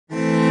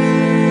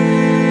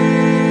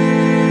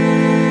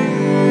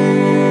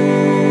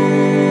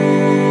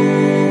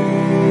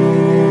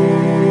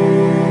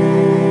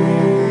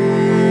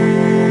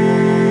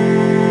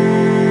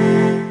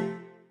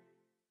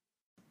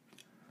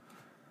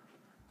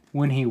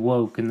When he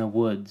woke in the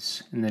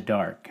woods, in the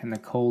dark and the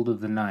cold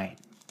of the night,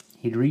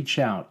 he'd reach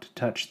out to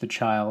touch the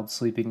child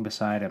sleeping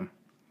beside him.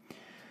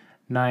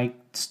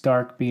 Nights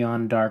dark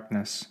beyond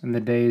darkness, and the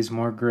days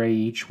more gray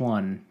each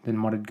one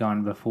than what had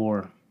gone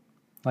before,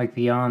 like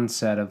the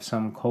onset of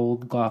some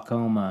cold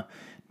glaucoma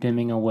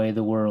dimming away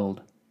the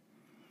world.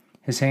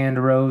 His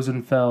hand rose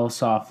and fell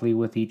softly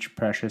with each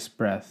precious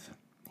breath.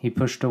 He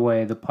pushed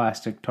away the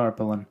plastic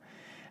tarpaulin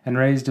and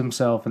raised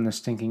himself in the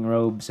stinking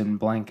robes and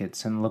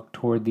blankets and looked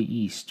toward the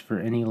east for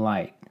any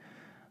light,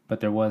 but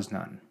there was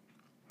none.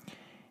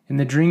 In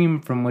the dream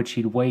from which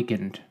he'd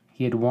wakened,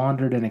 he had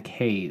wandered in a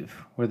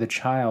cave where the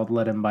child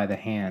led him by the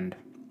hand,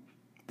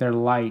 their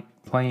light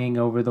playing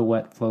over the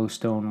wet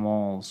flowstone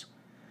walls.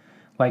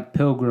 Like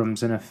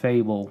pilgrims in a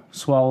fable,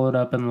 swallowed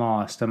up and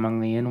lost among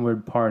the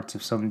inward parts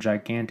of some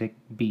gigantic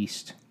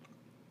beast.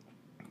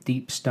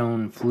 Deep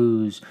stone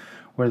flues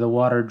where the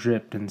water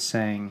dripped and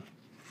sang,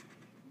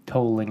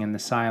 tolling in the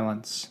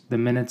silence, the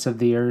minutes of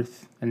the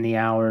earth, and the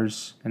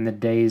hours, and the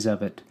days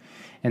of it,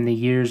 and the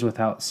years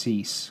without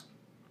cease,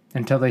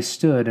 until they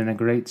stood in a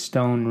great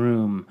stone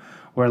room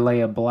where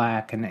lay a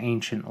black and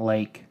ancient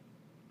lake,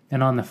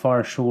 and on the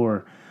far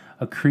shore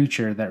a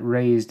creature that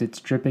raised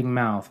its dripping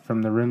mouth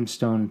from the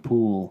rimstone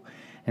pool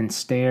and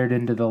stared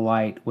into the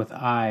light with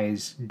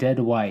eyes dead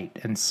white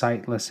and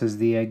sightless as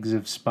the eggs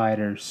of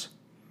spiders.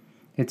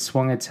 It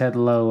swung its head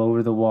low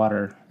over the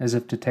water, as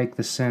if to take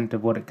the scent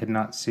of what it could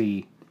not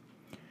see.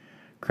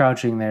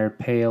 Crouching there,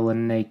 pale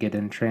and naked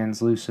and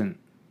translucent,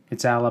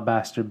 its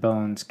alabaster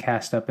bones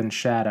cast up in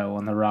shadow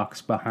on the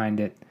rocks behind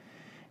it,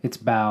 its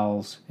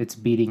bowels, its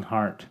beating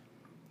heart,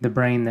 the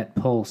brain that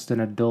pulsed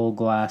in a dull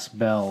glass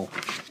bell.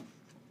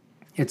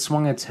 It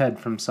swung its head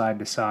from side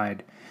to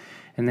side,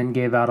 and then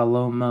gave out a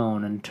low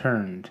moan and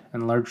turned,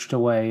 and lurched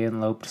away and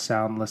loped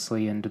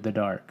soundlessly into the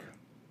dark.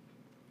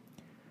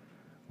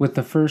 With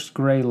the first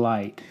gray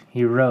light,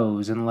 he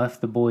rose and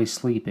left the boy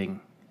sleeping,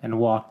 and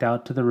walked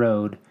out to the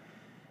road,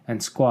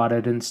 and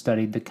squatted and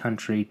studied the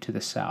country to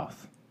the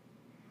south.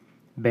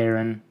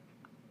 Barren,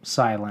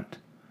 silent,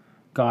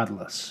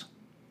 godless.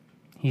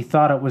 He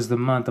thought it was the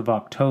month of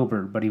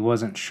October, but he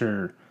wasn't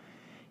sure.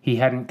 He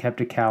hadn't kept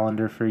a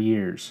calendar for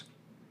years.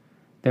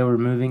 They were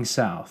moving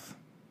south.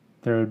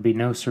 There would be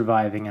no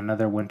surviving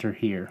another winter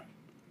here.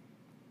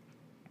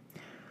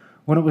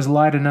 When it was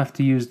light enough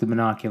to use the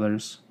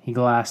binoculars, he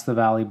glassed the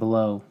valley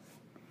below,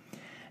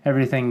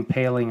 everything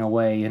paling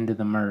away into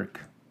the murk,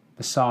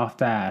 the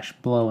soft ash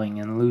blowing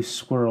in loose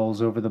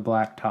swirls over the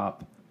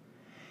blacktop.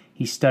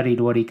 He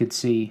studied what he could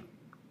see,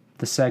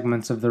 the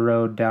segments of the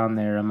road down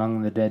there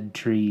among the dead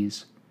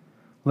trees,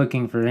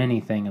 looking for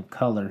anything of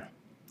color,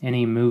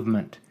 any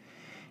movement,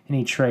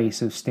 any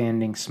trace of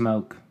standing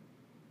smoke.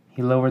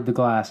 He lowered the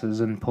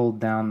glasses and pulled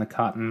down the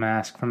cotton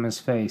mask from his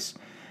face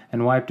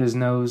and wiped his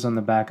nose on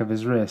the back of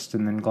his wrist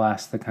and then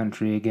glassed the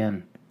country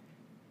again.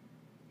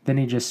 Then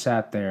he just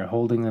sat there,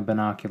 holding the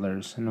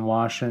binoculars and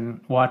watching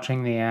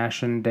the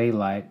ashen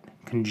daylight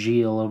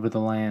congeal over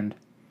the land.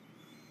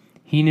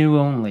 He knew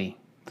only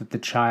that the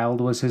child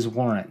was his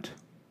warrant.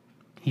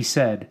 He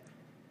said,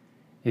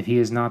 "If he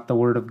is not the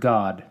word of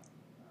God,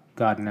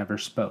 God never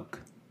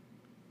spoke."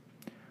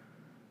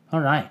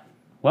 All right,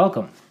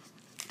 welcome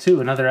to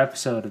another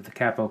episode of the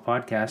Capo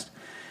Podcast.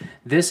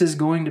 This is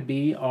going to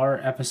be our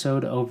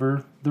episode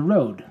over The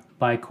Road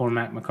by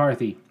Cormac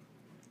McCarthy.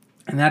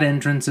 And that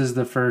entrance is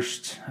the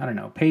first,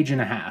 page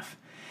and a half.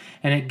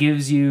 And it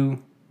gives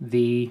you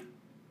the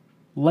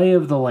lay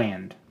of the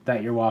land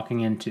that you're walking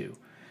into.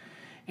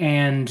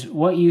 And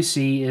what you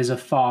see is a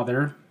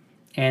father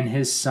and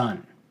his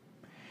son.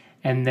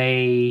 And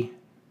they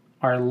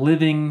are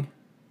living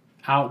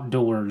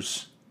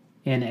outdoors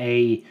in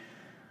a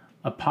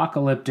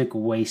apocalyptic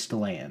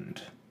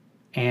wasteland.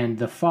 And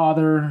the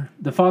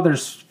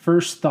father's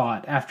first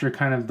thought after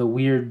kind of the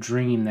weird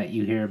dream that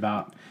you hear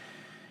about,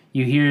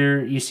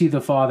 you see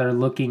the father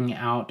looking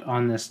out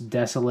on this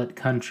desolate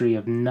country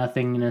of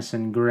nothingness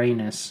and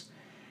grayness,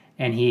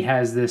 and he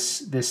has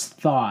this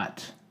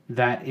thought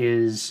that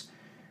is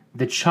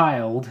the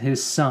child,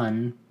 his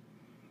son,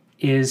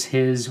 is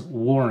his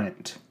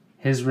warrant,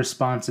 his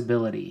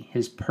responsibility,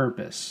 his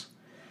purpose.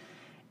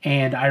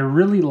 And I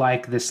really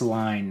like this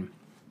line.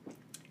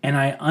 And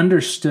I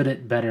understood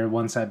it better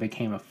once I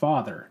became a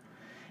father.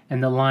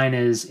 And the line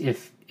is,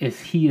 if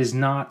he is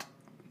not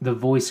the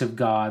voice of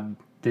God,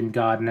 then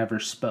God never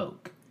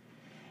spoke.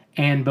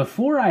 And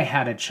before I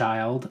had a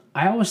child,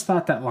 I always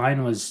thought that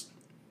line was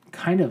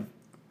kind of,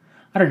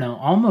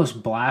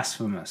 almost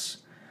blasphemous.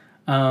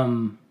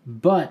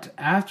 But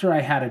after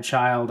I had a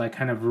child, I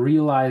kind of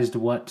realized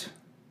what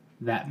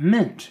that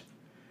meant.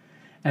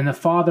 And the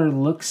father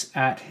looks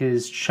at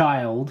his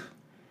child,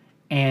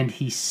 and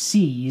he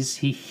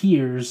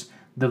hears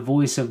the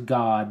voice of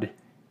God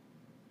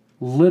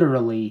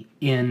literally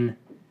in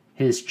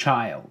his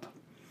child.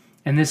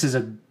 And this is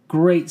a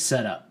great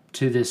setup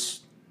to this.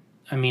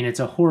 I mean, it's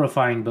a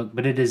horrifying book,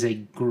 but it is a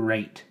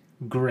great,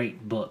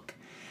 great book.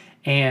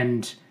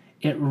 And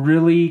it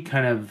really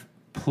kind of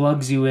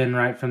plugs you in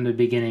right from the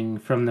beginning,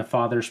 from the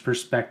father's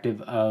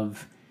perspective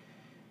of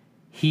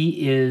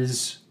he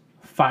is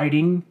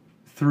fighting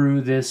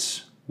through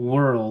this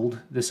world,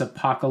 this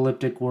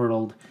apocalyptic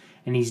world,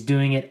 and he's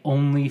doing it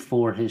only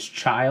for his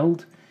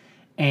child,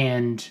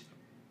 and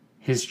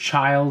his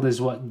child is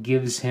what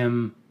gives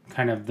him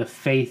kind of the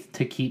faith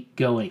to keep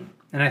going.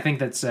 And I think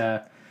that's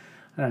I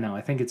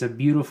think it's a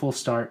beautiful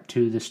start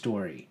to the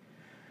story.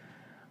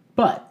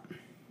 But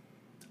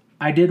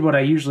I did what I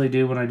usually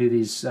do when I do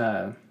these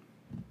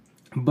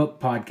book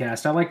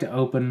podcasts. I like to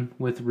open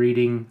with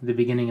reading the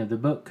beginning of the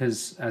book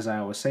because, as I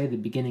always say, the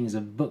beginnings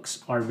of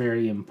books are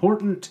very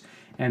important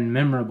and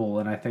memorable,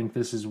 and I think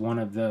this is one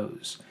of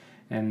those.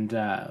 And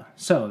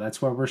so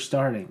that's where we're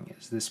starting,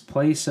 is this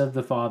place of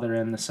the Father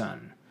and the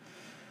Son.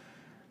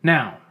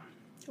 Now,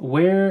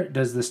 where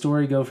does the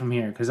story go from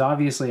here? Because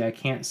obviously I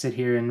can't sit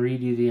here and read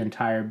you the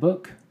entire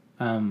book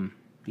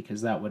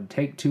because that would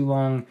take too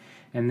long,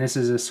 and this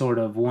is a sort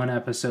of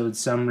one-episode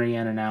summary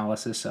and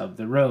analysis of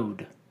The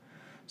Road.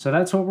 So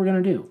that's what we're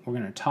going to do. We're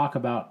going to talk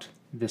about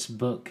this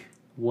book,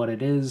 what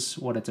it is,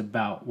 what it's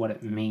about, what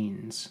it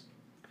means.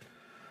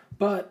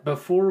 But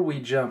before we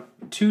jump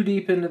too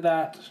deep into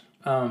that,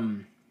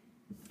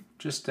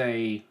 just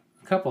a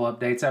couple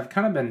updates. I've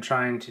kind of been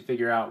trying to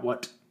figure out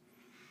what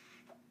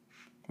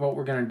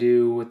we're going to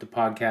do with the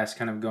podcast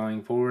kind of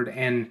going forward.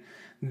 And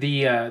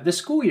the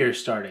school year is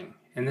starting.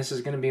 And this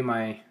is going to be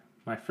my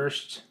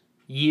first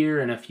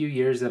year in a few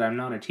years that I'm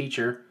not a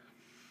teacher.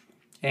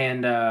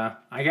 And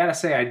I got to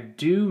say, I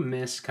do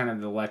miss kind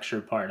of the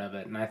lecture part of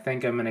it. And I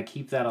think I'm going to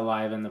keep that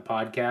alive in the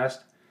podcast.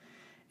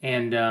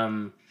 And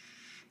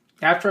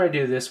after I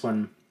do this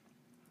one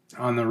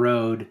on the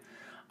road,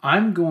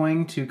 I'm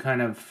going to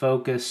kind of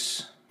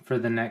focus for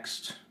the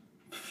next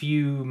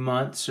few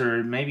months,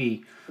 or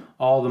maybe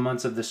all the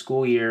months of the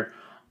school year,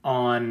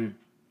 on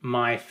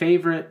my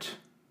favorite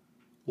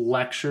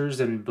lectures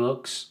and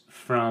books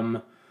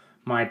from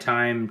my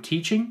time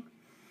teaching.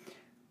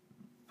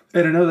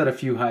 And I know that a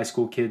few high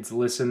school kids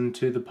listen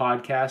to the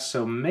podcast,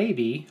 so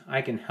maybe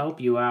I can help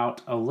you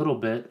out a little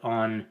bit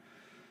on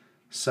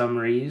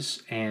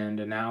summaries and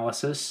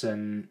analysis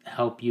and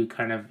help you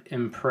kind of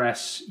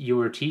impress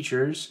your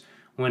teachers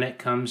when it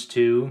comes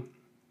to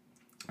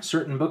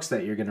certain books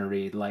that you're going to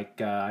read.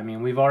 Like,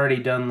 we've already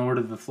done Lord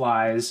of the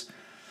Flies,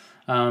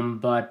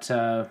 but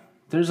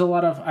there's a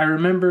lot of... I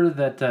remember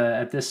that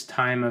at this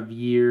time of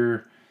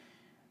year,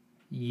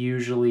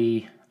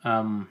 usually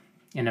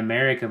in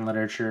American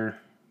literature,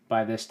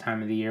 by this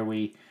time of the year,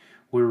 we're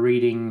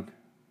reading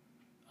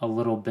a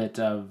little bit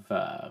of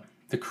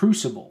The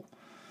Crucible,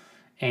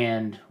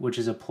 which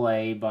is a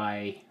play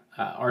by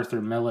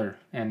Arthur Miller,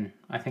 and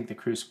I think The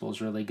Crucible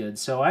is really good.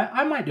 So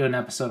I might do an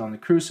episode on The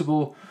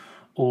Crucible,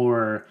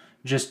 or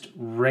just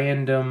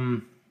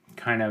random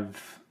kind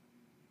of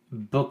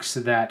books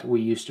that we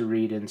used to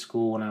read in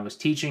school when I was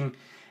teaching,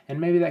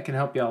 and maybe that can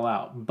help y'all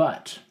out.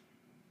 But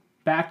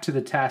back to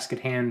the task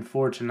at hand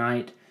for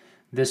tonight.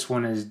 This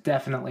one is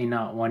definitely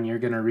not one you're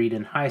going to read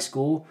in high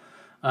school.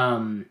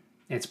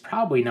 It's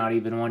probably not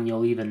even one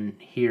you'll even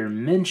hear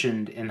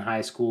mentioned in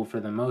high school for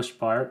the most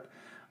part.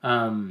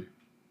 I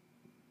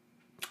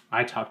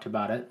talked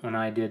about it when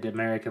I did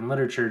American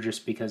literature,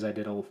 just because I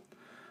did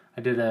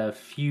a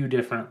few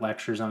different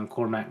lectures on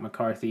Cormac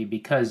McCarthy,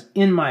 because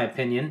in my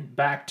opinion,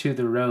 back to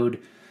The Road,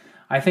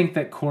 I think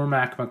that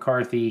Cormac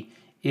McCarthy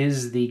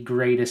is the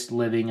greatest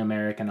living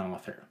American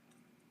author.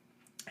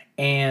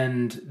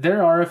 And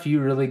there are a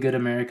few really good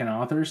American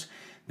authors.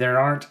 There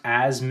aren't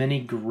as many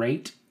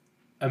great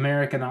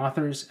American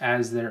authors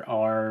as there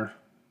are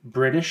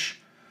British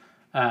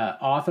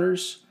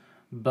authors,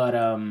 but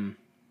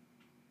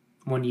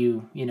when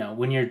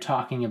you're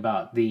talking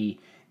about the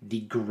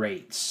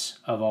greats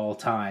of all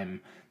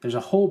time, there's a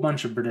whole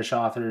bunch of British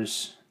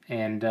authors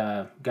and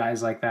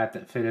guys like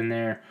that fit in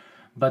there,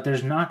 but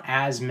there's not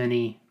as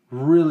many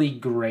really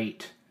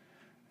great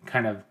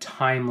kind of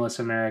timeless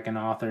American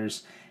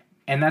authors.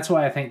 And that's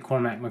why I think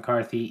Cormac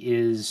McCarthy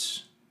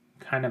is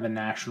kind of a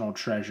national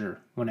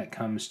treasure when it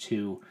comes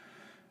to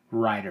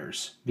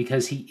writers,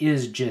 because he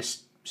is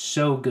just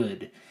so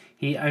good.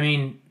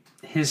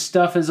 His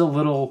stuff is a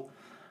little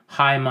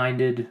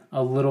high-minded,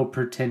 a little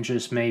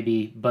pretentious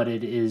maybe, but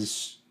it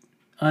is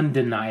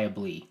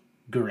undeniably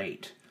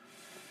great.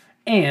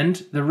 And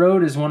The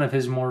Road is one of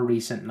his more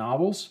recent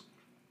novels.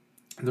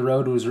 The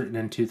Road was written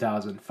in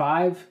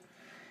 2005,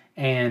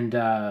 and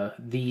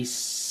the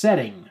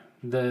setting,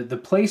 the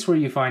place where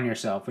you find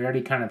yourself, we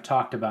already kind of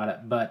talked about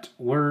it, but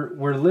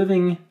we're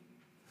living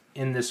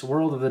in this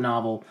world of the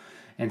novel,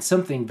 and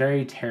something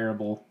very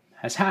terrible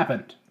has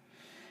happened.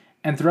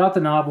 And throughout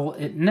the novel,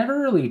 it never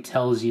really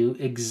tells you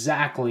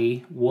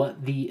exactly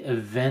what the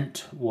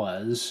event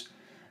was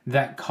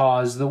that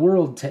caused the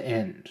world to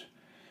end.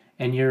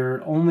 And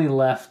you're only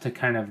left to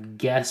kind of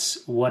guess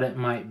what it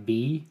might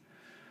be.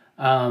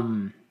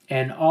 And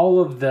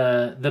all of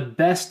the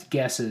best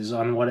guesses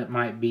on what it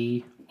might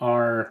be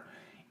are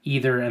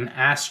either an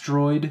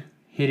asteroid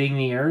hitting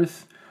the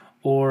Earth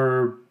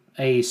or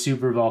a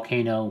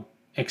supervolcano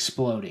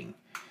exploding.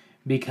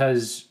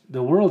 Because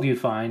the world you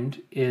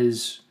find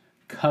is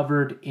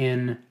covered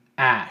in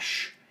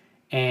ash,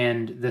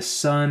 and the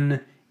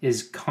sun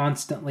is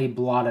constantly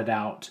blotted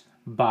out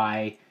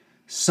by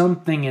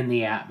something in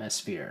the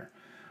atmosphere,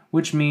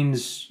 which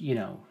means,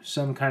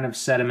 some kind of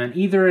sediment.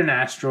 Either an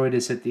asteroid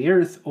has hit the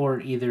Earth, or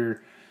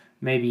either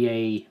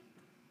maybe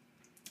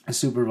a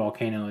super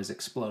volcano has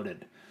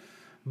exploded.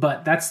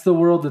 But that's the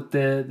world that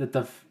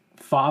the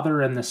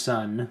father and the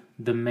son,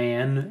 the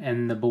man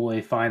and the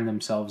boy, find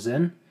themselves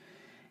in,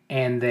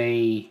 and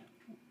they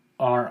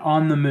are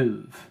on the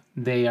move.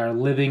 They are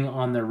living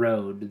on the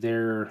road.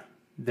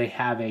 They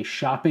have a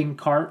shopping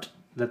cart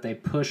that they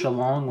push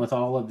along with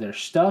all of their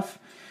stuff.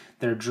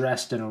 They're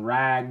dressed in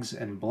rags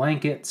and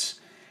blankets,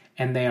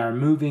 and they are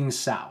moving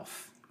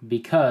south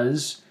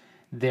because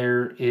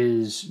there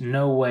is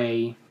no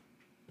way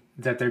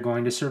that they're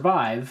going to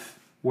survive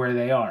where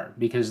they are,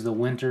 because the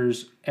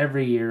winters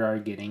every year are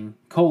getting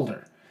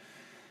colder.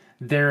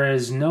 There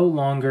is no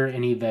longer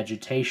any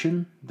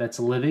vegetation that's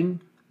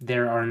living.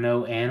 There are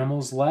no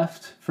animals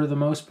left for the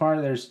most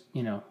part. There's,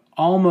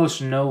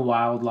 almost no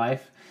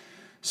wildlife.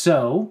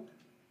 So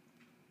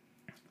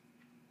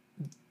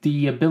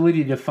the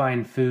ability to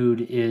find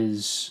food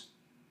is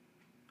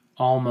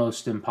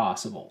almost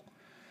impossible.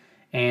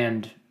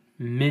 And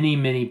many,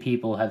 many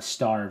people have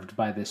starved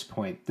by this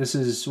point. This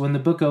is when the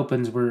book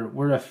opens.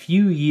 We're a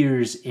few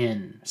years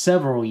in,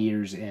 several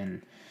years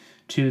in,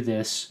 to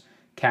this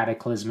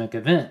cataclysmic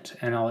event,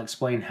 and I'll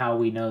explain how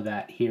we know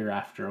that here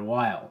after a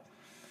while.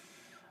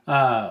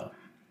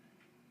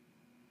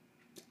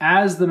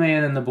 As the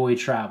man and the boy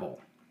travel,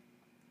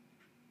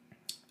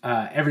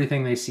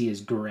 everything they see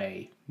is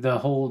gray.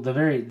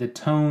 The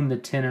tone, the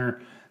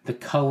tenor, the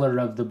color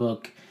of the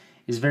book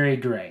is very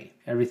gray.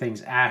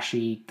 Everything's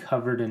ashy,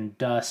 covered in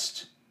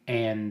dust,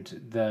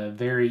 and the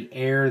very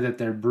air that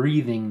they're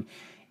breathing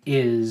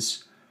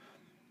is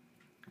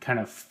kind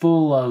of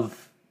full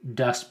of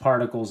dust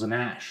particles and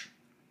ash.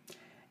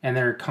 And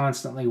they're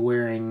constantly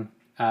wearing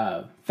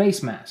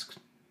face masks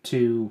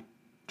to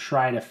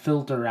try to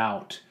filter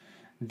out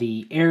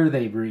the air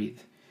they breathe.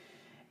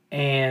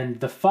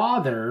 And the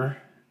father,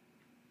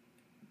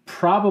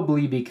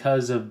 probably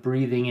because of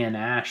breathing in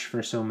ash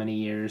for so many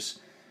years,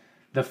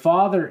 the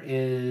father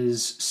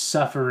is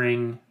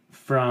suffering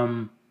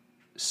from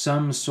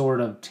some sort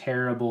of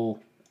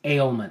terrible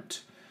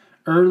ailment.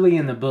 Early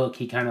in the book,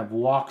 he kind of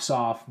walks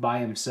off by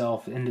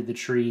himself into the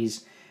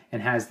trees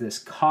and has this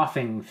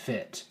coughing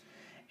fit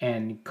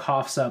and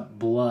coughs up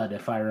blood,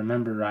 if I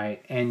remember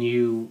right. And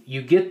you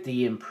get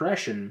the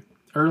impression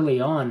early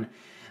on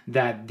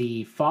that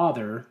the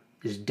father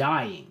is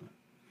dying,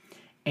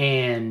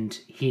 and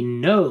he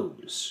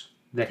knows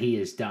that he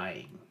is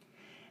dying,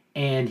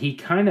 and he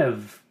kind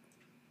of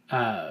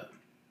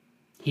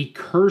he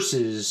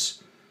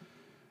curses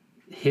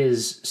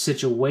his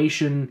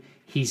situation.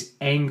 He's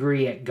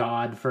angry at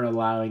God for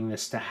allowing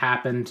this to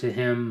happen to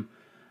him,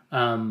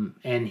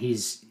 and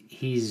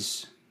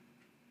he's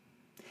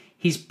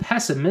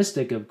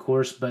pessimistic, of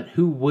course, but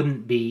who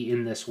wouldn't be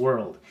in this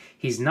world?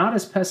 He's not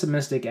as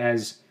pessimistic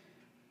as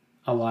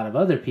a lot of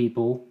other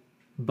people,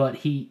 but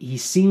he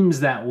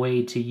seems that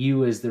way to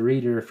you as the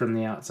reader from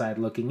the outside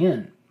looking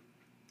in.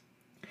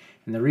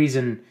 And the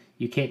reason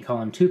you can't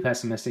call him too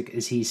pessimistic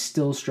is he's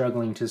still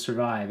struggling to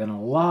survive, and a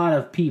lot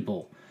of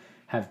people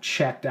have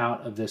checked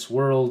out of this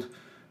world.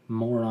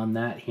 More on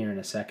that here in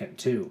a second,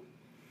 too.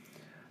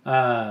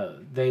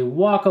 They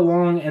walk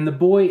along, and the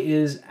boy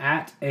is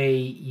at a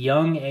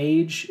young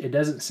age. It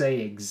doesn't say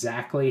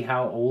exactly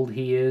how old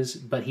he is,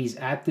 but he's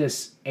at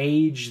this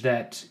age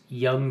that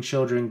young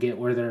children get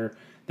where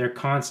they're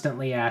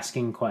constantly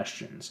asking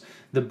questions.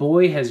 The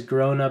boy has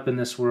grown up in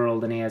this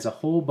world, and he has a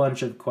whole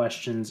bunch of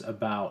questions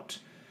about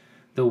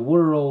the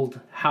world,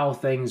 how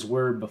things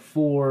were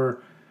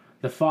before.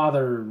 The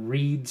father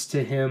reads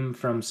to him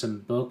from some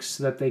books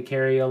that they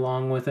carry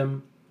along with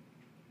him.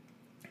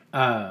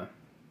 But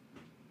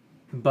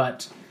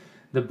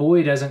the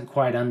boy doesn't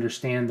quite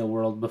understand the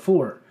world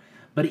before.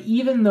 But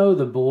even though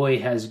the boy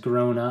has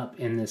grown up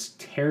in this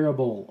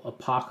terrible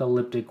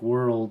apocalyptic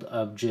world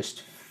of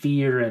just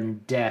fear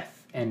and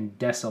death and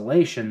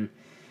desolation,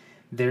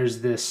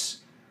 there's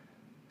this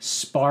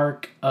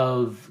spark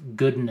of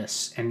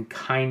goodness and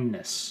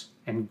kindness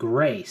and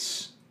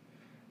grace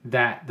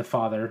that the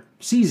father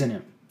sees in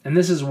him. And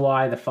this is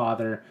why the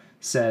father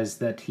says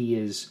that he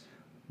is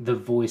the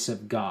voice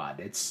of God.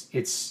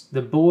 It's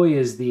the boy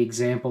is the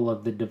example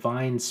of the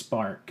divine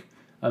spark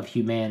of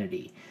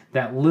humanity,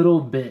 that little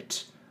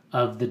bit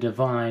of the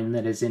divine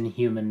that is in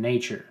human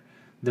nature.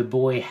 The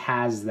boy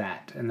has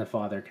that, and the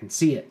father can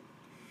see it.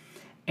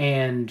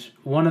 And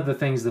one of the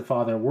things the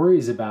father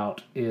worries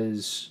about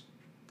is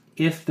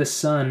if the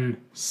son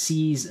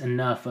sees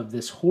enough of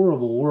this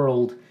horrible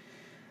world,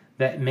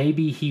 that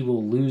maybe he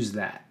will lose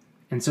that.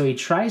 And so he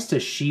tries to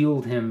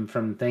shield him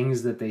from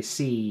things that they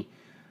see,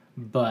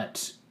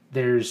 but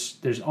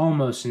there's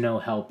almost no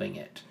helping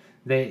it.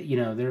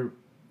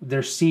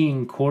 They're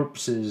seeing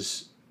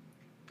corpses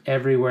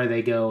everywhere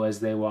they go as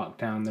they walk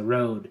down the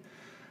road.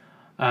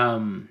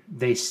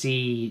 They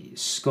see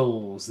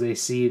skulls. They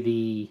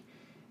see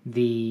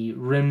the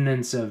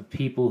remnants of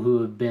people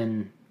who have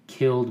been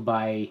killed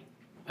by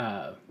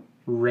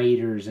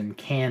raiders and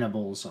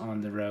cannibals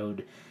on the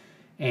road,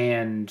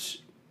 and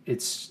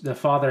the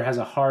father has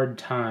a hard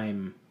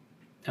time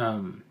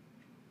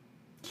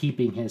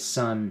keeping his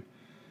son,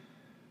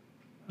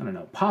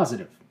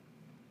 positive.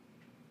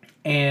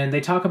 And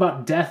they talk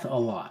about death a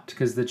lot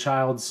because the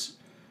child's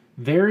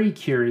very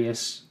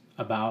curious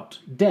about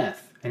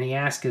death, and he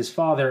asked his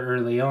father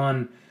early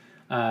on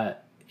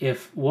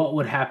if what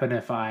would happen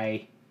if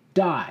I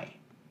die.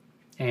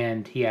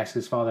 And he asked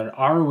his father,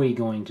 are we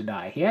going to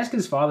die? He asked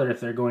his father if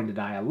they're going to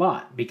die a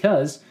lot,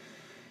 because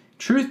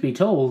truth be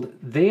told,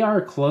 they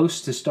are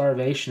close to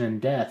starvation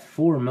and death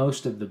for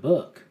most of the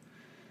book.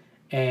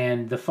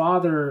 And the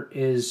father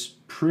is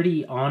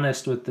pretty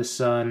honest with the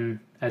son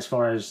as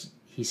far as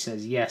he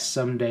says, yes,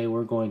 someday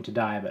we're going to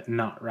die, but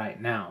not right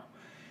now.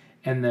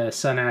 And the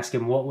son asks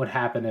him, what would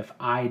happen if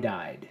I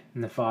died?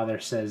 And the father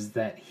says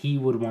that he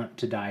would want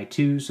to die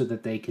too so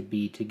that they could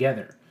be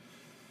together.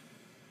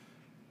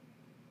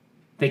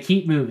 They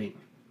keep moving.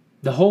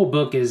 The whole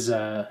book is,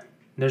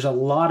 there's a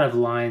lot of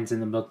lines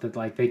in the book that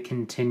like they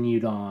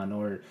continued on,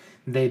 or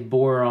they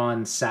bore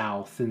on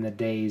south in the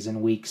days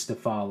and weeks to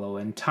follow.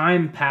 And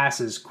time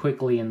passes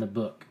quickly in the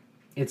book.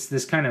 It's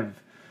this kind of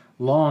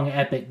long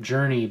epic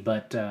journey,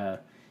 but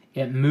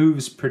it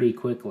moves pretty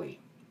quickly.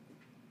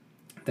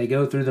 They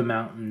go through the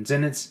mountains,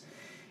 and it's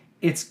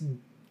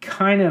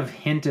kind of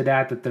hinted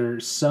at that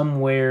they're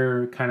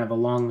somewhere kind of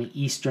along the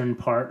eastern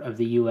part of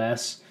the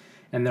U.S.,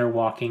 and they're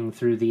walking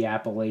through the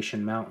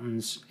Appalachian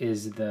Mountains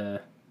is the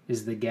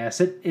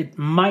guess. It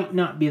might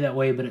not be that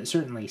way, but it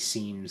certainly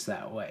seems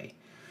that way.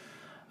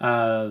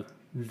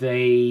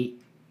 They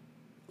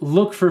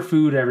look for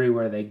food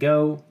everywhere they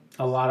go.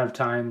 A lot of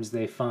times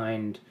they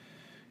find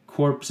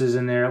corpses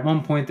in there. At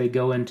one point they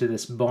go into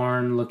this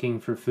barn looking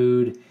for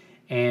food,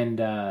 and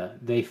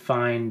they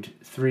find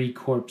 3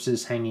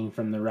 corpses hanging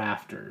from the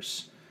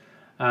rafters.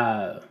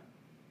 But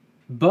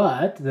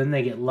then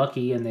they get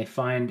lucky and they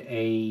find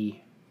a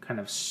kind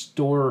of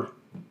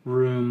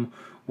storeroom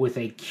with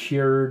a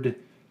cured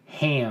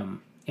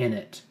ham in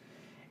it.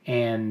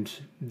 And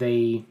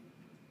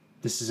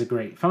this is a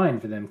great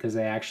find for them because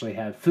they actually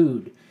have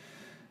food.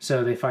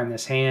 So they find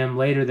this ham.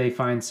 Later they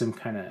find some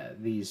kind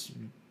of these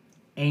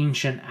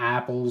ancient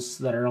apples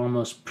that are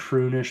almost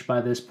prunish by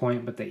this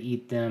point, but they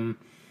eat them.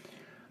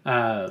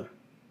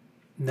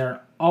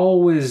 They're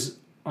always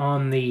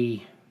on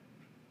the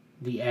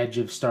edge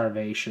of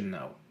starvation,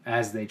 though,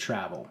 as they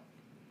travel.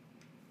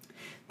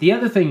 The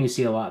other thing you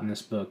see a lot in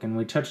this book, and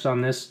we touched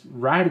on this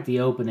right at the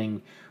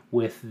opening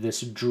with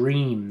this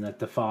dream that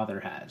the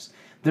father has.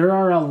 There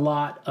are a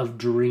lot of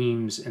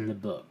dreams in the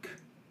book.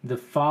 The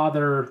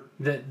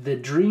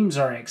dreams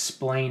are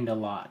explained a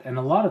lot, and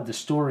a lot of the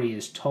story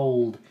is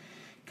told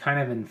kind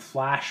of in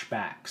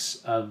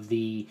flashbacks of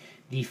the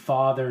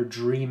father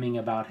dreaming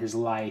about his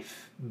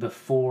life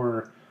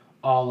before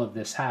all of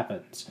this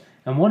happens.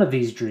 And one of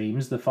these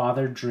dreams, the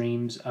father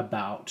dreams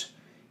about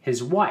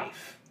his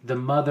wife, the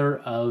mother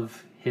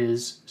of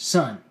his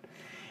son.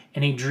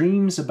 And he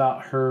dreams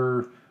about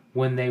her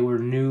when they were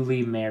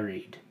newly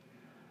married.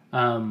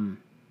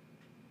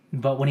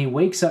 But when he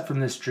wakes up from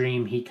this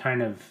dream,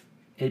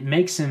 it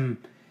makes him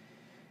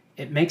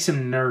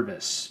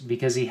nervous,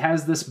 because he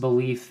has this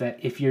belief that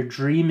if you're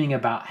dreaming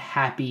about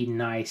happy,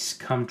 nice,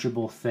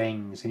 comfortable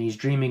things, and he's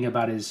dreaming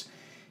about his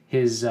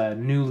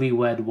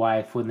newlywed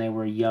wife when they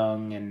were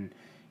young, and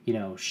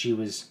she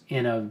was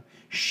in a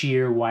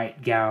sheer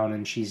white gown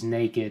and she's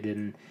naked,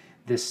 and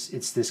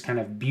it's this kind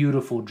of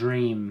beautiful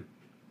dream,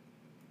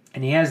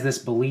 and he has this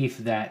belief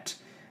that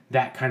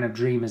kind of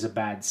dream is a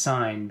bad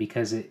sign,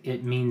 because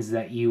it means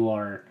that you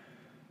are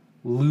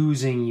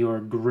losing your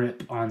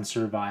grip on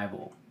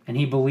survival. And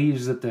he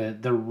believes that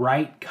the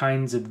right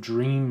kinds of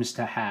dreams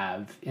to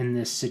have in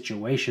this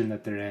situation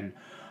that they're in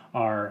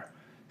are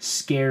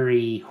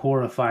scary,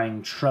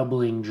 horrifying,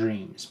 troubling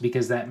dreams,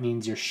 because that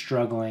means you're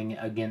struggling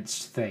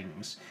against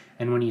things.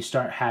 And when you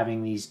start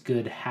having these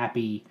good,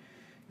 happy,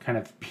 kind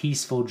of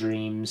peaceful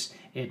dreams,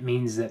 it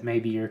means that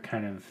maybe you're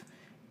kind of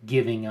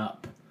giving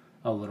up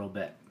a little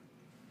bit.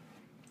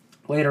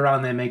 Later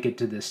on, they make it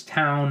to this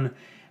town,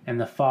 and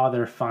the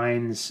father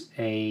finds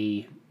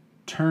a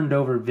turned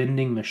over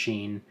vending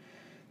machine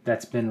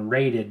that's been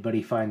raided, but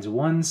he finds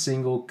one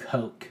single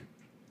Coke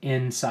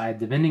inside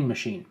the vending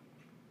machine.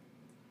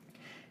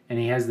 And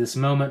he has this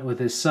moment with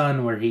his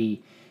son where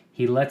he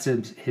lets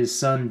his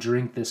son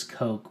drink this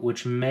Coke,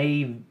 which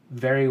may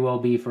very well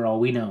be, for all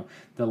we know,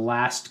 the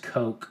last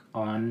Coke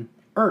on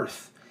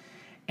Earth.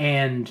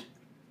 And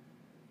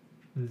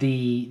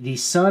the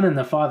son and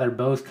the father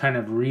both kind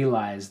of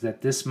realize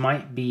that this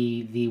might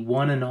be the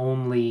one and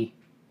only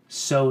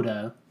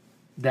soda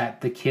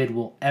that the kid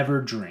will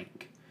ever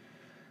drink.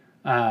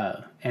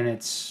 And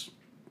it's,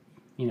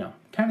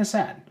 kind of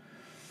sad.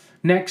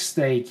 Next,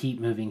 they keep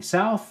moving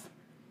south.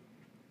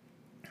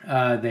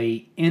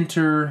 They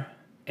enter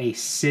a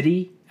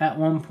city at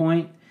one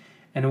point,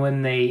 and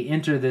when they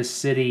enter this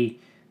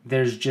city,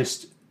 there's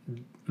just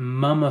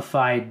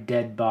mummified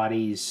dead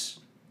bodies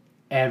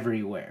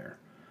everywhere.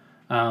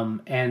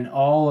 And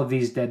all of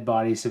these dead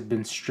bodies have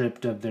been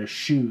stripped of their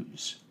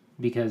shoes,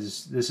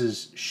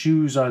 because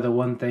shoes are the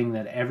one thing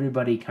that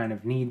everybody kind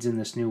of needs in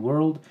this new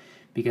world,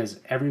 because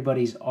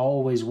everybody's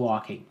always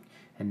walking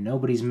and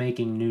nobody's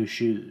making new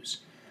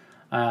shoes.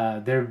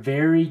 They're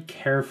very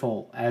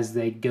careful as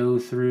they go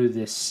through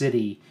this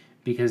city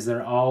because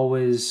they're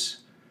always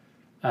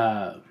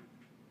at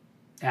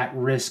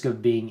risk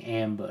of being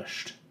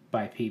ambushed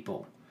by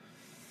people.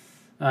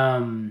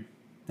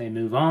 They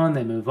move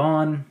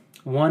on.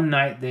 One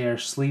night they are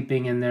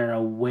sleeping and they're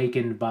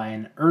awakened by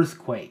an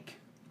earthquake.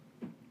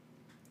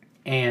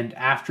 And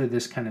after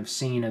this kind of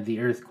scene of the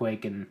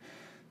earthquake and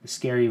the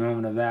scary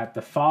moment of that,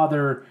 the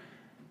father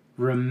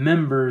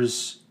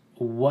remembers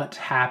what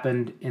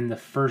happened in the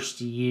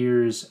first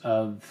years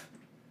of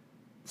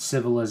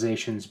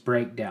civilization's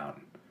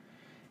breakdown.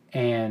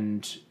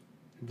 And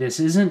this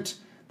isn't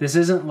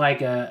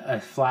like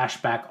a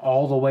flashback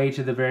all the way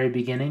to the very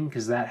beginning,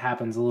 because that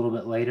happens a little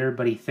bit later,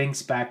 but he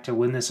thinks back to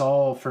when this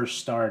all first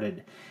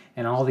started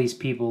and all these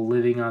people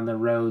living on the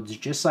roads,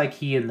 just like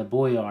he and the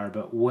boy are,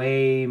 but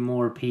way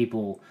more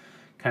people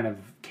kind of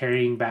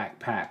carrying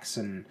backpacks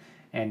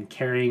and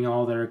carrying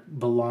all their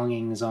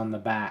belongings on the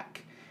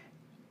back,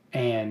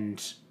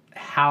 and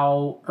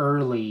how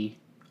early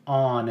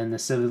on in the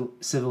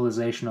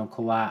civilizational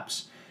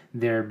collapse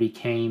there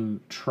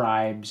became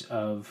tribes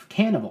of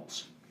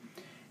cannibals.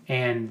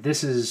 And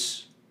this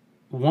is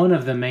one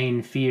of the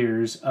main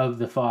fears of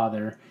the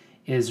father,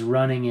 is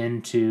running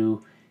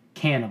into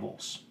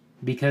cannibals.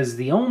 Because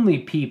the only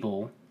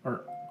people,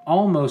 or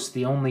almost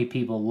the only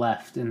people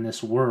left in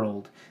this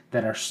world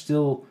that are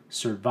still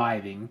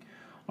surviving,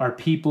 are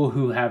people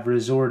who have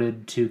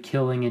resorted to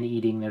killing and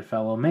eating their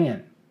fellow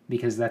man.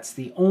 Because that's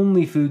the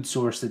only food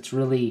source that's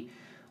really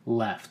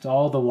left.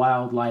 All the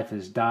wildlife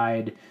has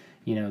died.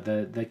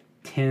 The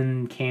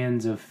tin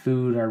cans of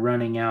food are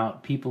running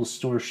out. People's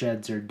store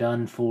sheds are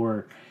done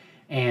for.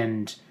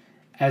 And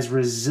as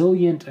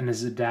resilient and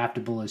as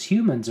adaptable as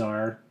humans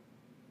are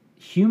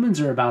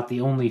about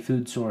the only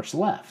food source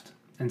left.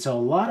 And so a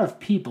lot of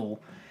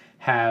people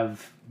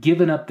have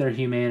given up their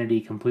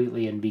humanity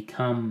completely and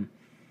become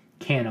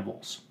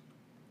cannibals.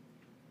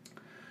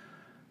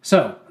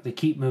 So they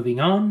keep moving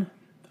on.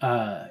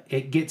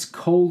 It gets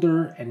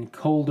colder and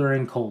colder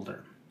and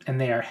colder, and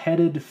they are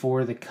headed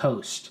for the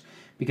coast,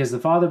 because the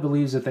father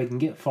believes if they can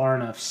get far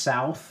enough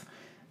south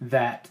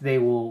that they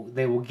will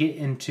get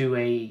into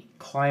a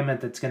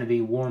climate that's going to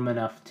be warm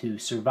enough to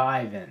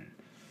survive in.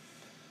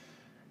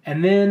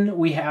 And then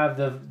we have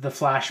the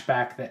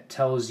flashback that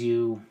tells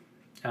you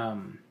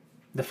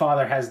the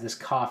father has this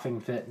coughing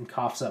fit and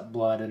coughs up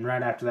blood, and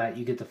right after that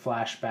you get the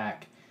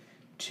flashback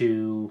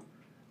to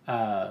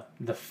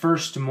the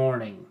first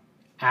morning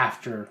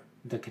after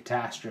the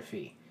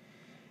catastrophe.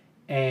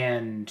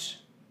 And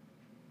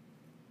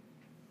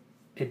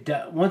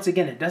once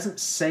again, it doesn't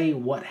say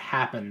what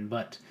happened,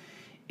 but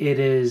it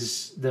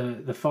is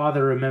the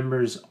father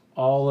remembers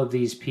all of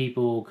these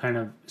people, kind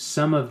of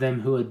some of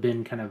them who had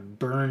been kind of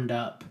burned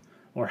up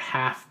or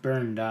half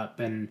burned up,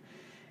 and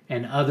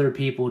other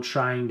people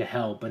trying to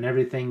help, and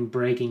everything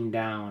breaking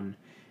down.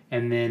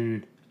 And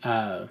then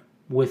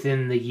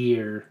within the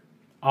year,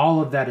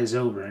 all of that is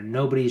over and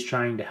nobody's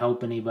trying to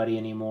help anybody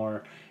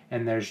anymore,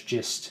 and there's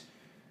just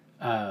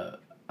a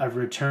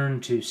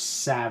return to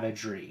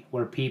savagery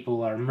where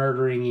people are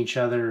murdering each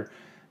other.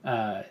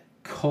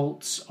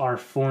 Cults are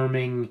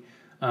forming.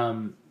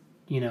 On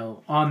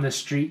the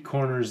street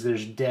corners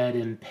there's dead,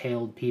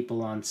 impaled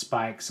people on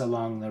spikes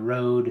along the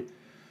road,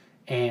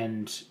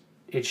 and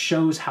it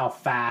shows how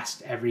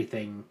fast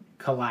everything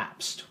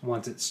collapsed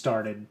once it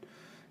started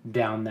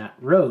down that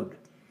road.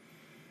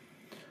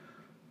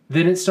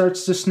 Then it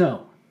starts to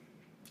snow,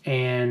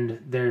 and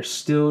they're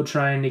still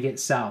trying to get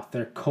south.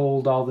 They're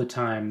cold all the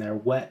time. They're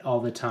wet all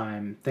the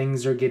time.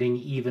 Things are getting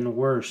even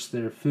worse.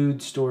 Their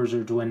food stores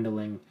are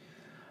dwindling.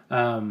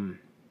 And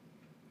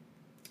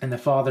the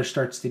father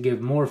starts to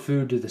give more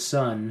food to the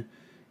son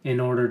in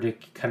order to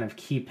kind of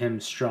keep him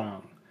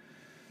strong.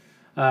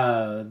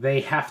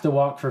 They have to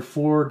walk for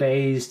 4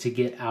 days to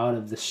get out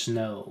of the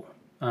snow.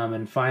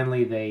 And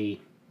finally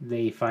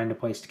they find a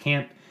place to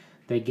camp.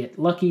 They get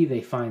lucky.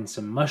 They find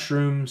some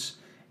mushrooms,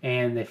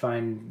 and they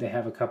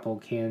have a couple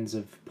cans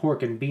of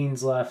pork and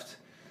beans left.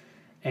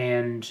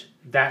 And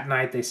that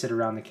night they sit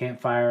around the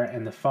campfire,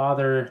 and the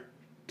father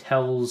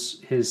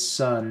tells his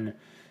son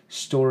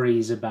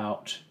stories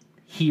about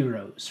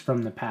heroes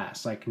from the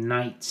past, like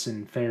knights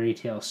and fairy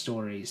tale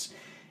stories.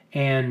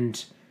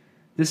 And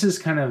this is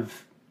kind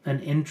of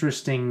an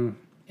interesting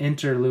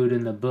interlude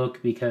in the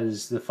book,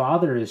 because the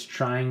father is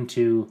trying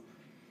to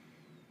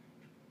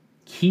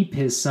keep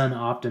his son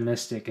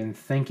optimistic and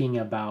thinking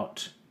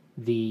about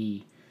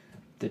the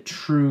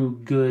true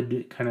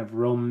good kind of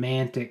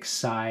romantic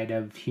side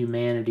of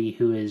humanity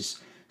who is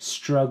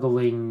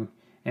struggling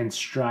and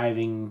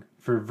striving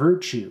for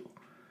virtue.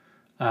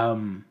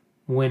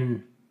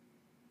 When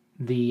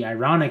the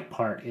ironic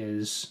part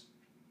is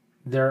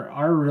there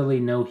are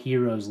really no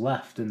heroes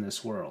left in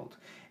this world.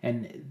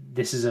 And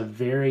this is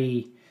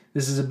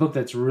a book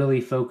that's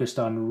really focused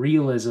on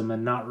realism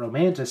and not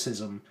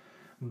romanticism,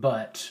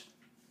 but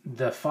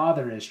the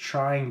father is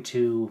trying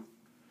to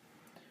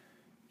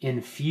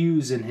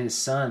infuse in his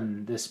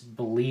son this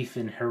belief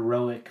in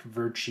heroic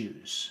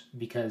virtues,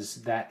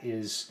 because that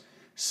is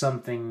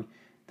something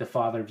the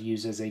father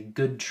views as a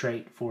good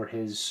trait for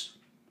his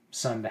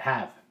son to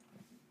have.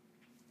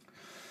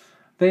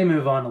 They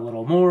move on a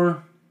little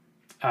more.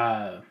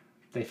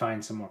 They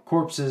find some more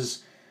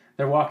corpses.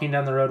 They're walking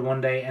down the road one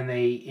day and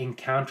they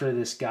encounter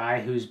this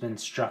guy who's been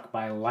struck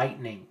by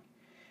lightning.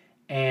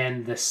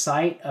 And the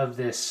sight of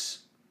this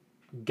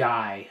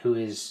guy who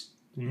is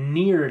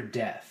near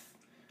death,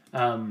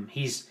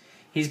 he's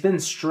been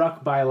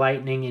struck by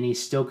lightning and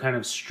he's still kind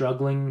of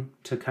struggling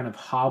to kind of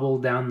hobble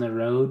down the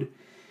road.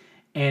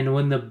 And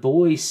when the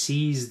boy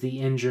sees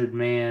the injured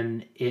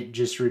man, it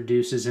just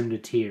reduces him to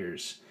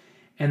tears.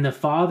 And the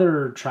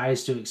father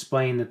tries to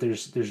explain that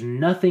there's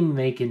nothing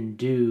they can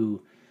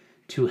do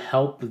to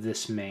help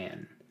this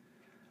man,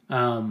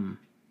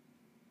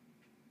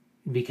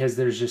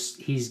 because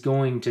he's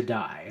going to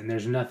die, and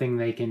there's nothing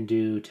they can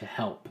do to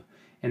help.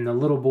 And the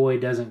little boy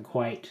doesn't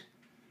quite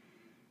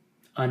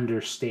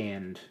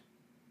understand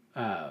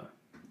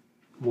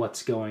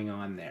what's going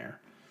on there.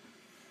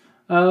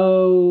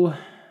 Oh,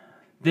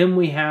 then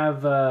we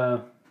have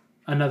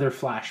another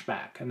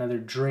flashback, another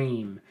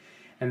dream.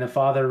 And the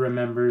father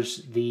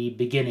remembers the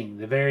beginning,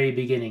 the very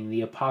beginning, the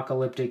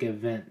apocalyptic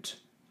event.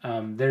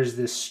 There's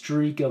this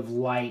streak of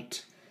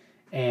light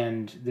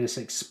and this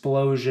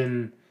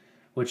explosion,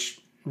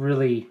 which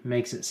really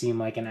makes it seem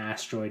like an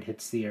asteroid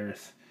hits the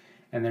earth.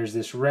 And there's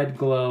this red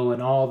glow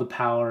and all the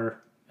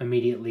power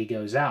immediately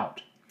goes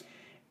out.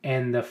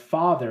 And the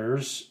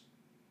father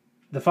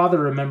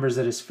remembers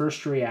that his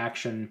first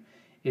reaction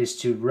is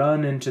to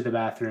run into the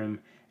bathroom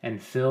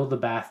and fill the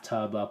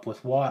bathtub up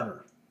with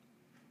water.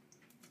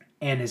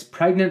 And his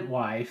pregnant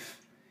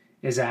wife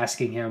is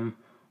asking him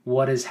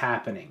what is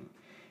happening.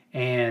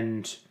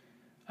 And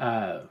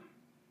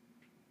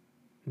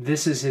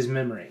this is his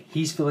memory.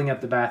 He's filling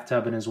up the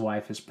bathtub and his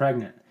wife is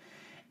pregnant.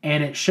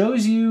 And it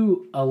shows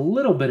you a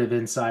little bit of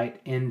insight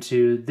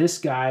into this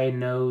guy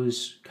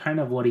knows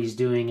kind of what he's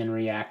doing in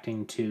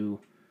reacting to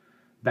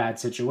bad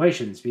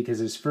situations. Because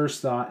his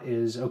first thought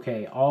is,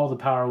 okay, all the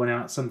power went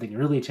out, something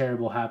really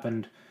terrible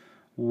happened.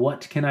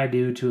 What can I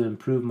do to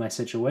improve my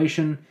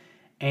situation?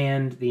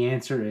 And the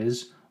answer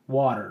is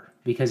water,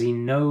 because he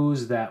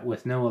knows that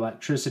with no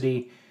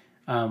electricity,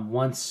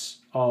 once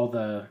all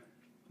the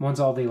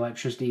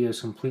electricity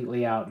goes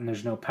completely out and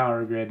there's no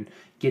power grid,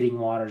 getting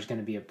water is going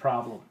to be a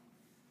problem.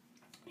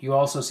 You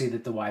also see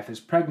that the wife is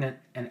pregnant,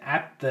 and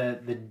at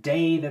the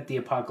day that the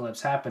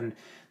apocalypse happened,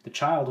 the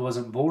child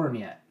wasn't born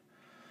yet.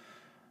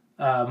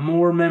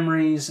 More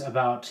memories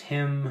about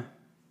him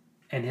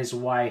and his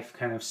wife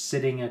kind of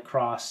sitting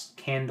across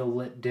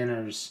candlelit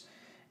dinners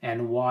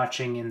and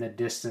watching in the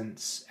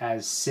distance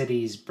as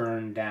cities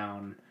burn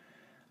down.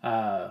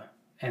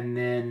 And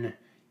then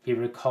he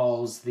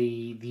recalls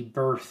the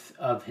birth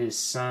of his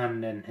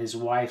son and his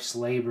wife's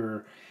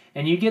labor.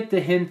 And you get the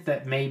hint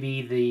that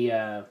maybe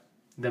the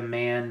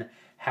man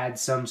had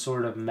some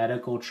sort of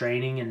medical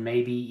training and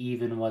maybe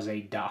even was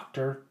a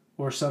doctor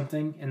or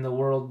something in the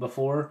world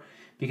before,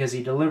 because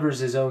he delivers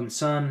his own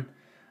son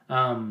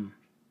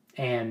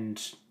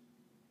and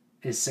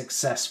is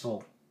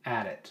successful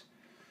at it.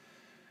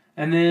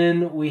 And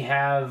then we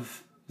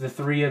have the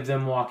three of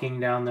them walking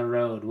down the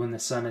road when the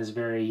son is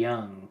very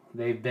young.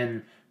 They've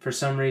been, for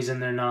some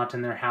reason, they're not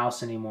in their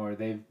house anymore.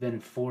 They've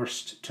been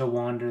forced to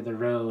wander the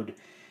road.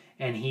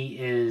 And he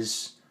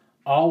is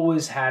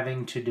always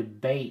having to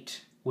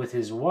debate with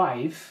his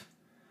wife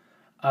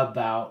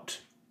about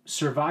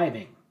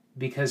surviving.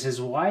 Because his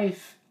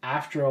wife,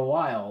 after a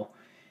while,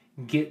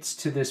 gets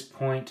to this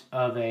point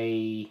of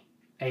a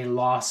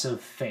loss of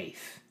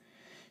faith.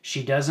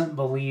 She doesn't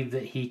believe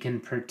that he can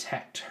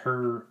protect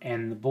her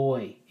and the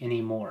boy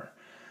anymore.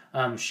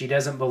 She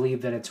doesn't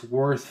believe that it's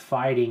worth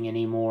fighting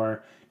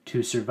anymore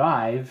to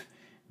survive,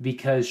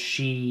 because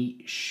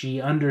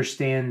she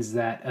understands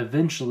that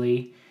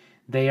eventually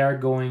they are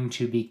going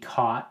to be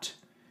caught,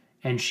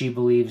 and she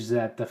believes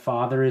that the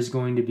father is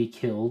going to be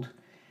killed,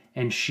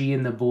 and she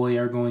and the boy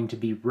are going to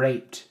be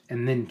raped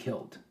and then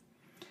killed.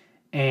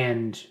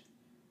 And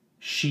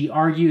she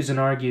argues and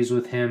argues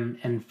with him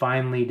and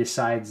finally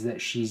decides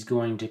that she's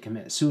going to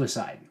commit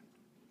suicide.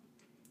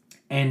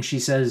 And she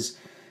says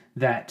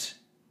that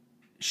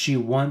she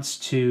wants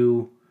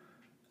to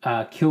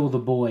kill the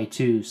boy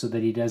too, so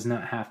that he does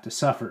not have to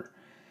suffer.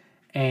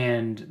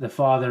 And the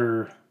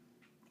father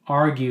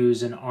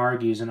argues and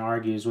argues and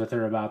argues with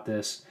her about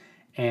this.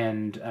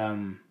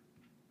 And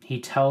he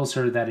tells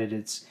her that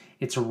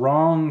it's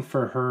wrong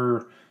for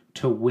her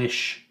to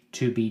wish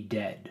to be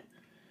dead.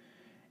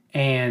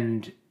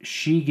 And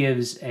she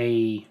gives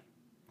a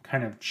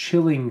kind of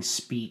chilling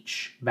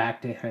speech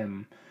back to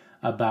him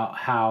about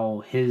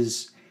how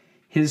his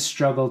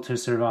struggle to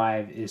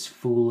survive is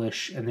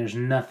foolish and there's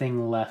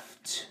nothing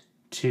left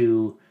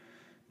to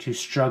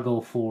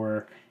struggle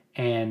for,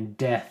 and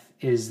death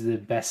is the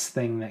best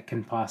thing that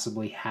can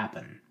possibly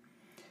happen.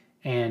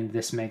 And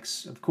this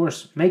makes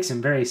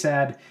him very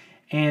sad,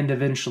 and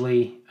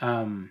eventually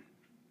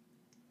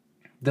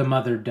the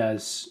mother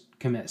does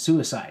commit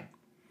suicide.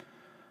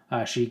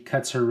 She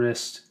cuts her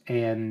wrist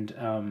and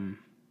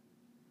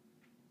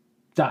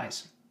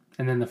dies.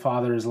 And then the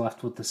father is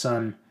left with the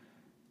son,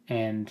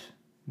 and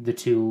the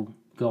two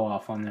go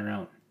off on their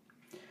own.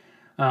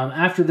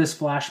 After this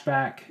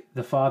flashback,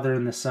 the father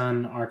and the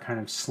son are kind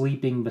of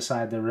sleeping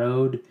beside the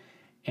road,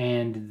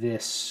 and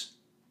this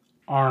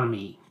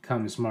army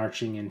comes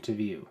marching into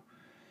view.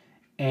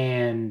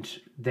 And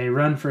they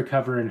run for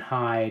cover and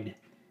hide,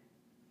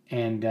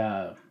 and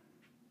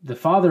the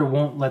father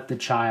won't let the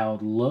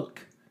child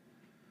look,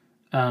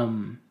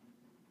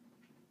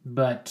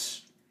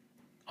 but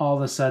all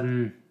of a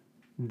sudden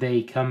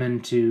they come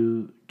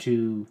into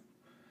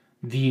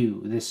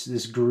view,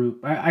 this group.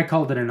 I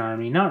called it an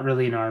army, not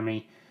really an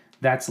army.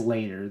 That's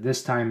later.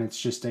 This time it's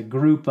just a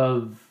group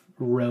of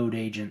road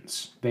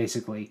agents,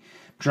 basically,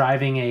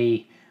 driving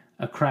a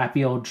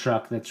crappy old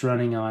truck that's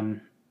running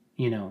on,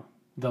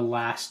 the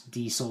last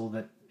diesel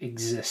that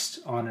exists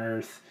on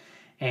Earth.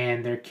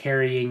 And they're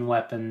carrying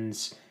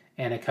weapons,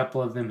 and a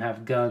couple of them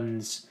have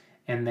guns,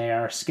 and they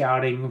are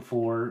scouting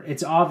for...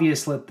 It's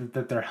obvious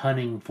that they're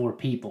hunting for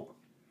people.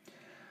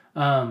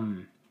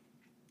 One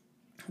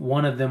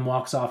of them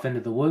walks off into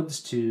the woods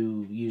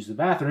to use the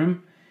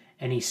bathroom,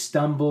 and he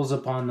stumbles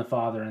upon the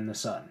father and the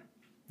son.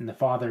 And the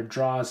father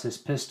draws his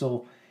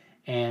pistol,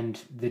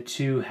 and the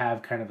two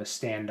have kind of a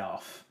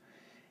standoff.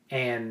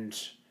 And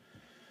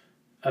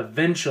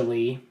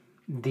eventually,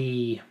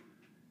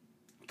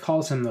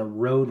 calls him the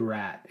road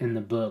rat in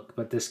the book,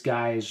 but this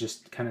guy is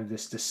just kind of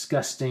this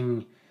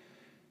disgusting,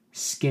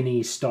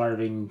 skinny,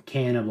 starving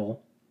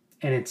cannibal.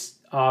 And it's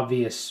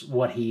obvious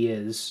what he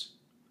is.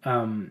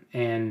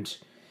 And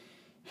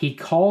he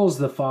calls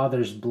the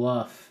father's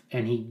bluff,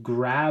 and he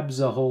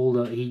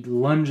he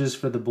lunges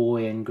for the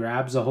boy and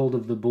grabs a hold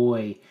of the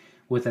boy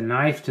with a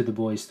knife to the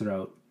boy's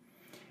throat.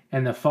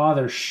 And the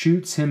father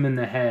shoots him in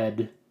the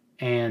head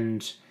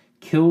and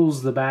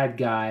kills the bad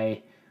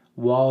guy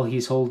while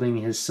he's holding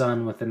his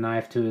son with a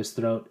knife to his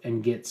throat,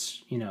 and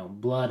gets,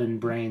 blood and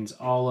brains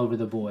all over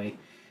the boy.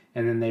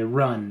 And then they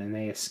run and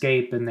they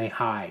escape and they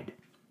hide.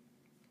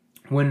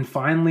 When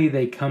finally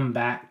they come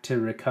back to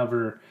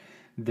recover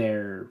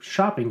their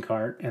shopping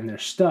cart and their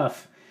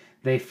stuff,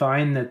 they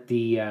find that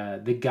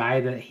the guy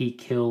that he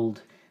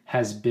killed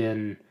has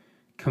been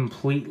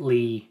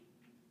completely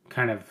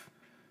kind of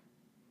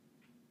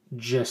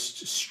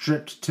just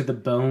stripped to the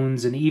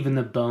bones, and even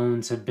the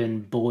bones have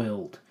been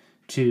boiled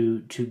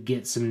to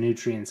get some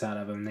nutrients out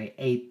of him. They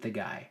ate the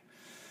guy.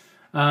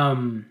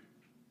 The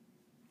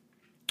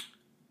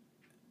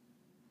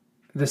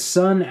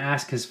son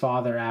asks his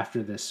father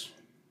after this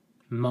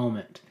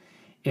moment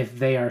if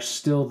they are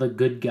still the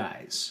good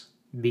guys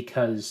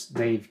because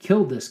they've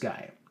killed this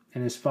guy.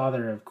 And his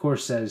father, of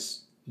course,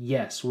 says,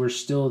 yes, we're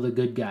still the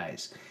good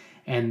guys.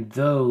 And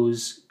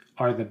those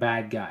are the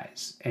bad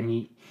guys.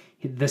 And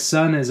the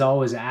son has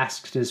always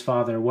asked his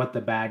father what the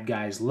bad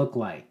guys look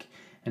like.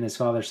 And his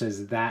father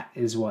says that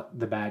is what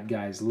the bad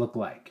guys look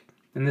like.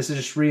 And this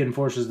just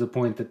reinforces the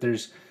point that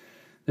there's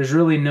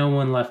really no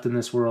one left in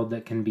this world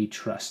that can be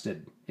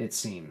trusted, it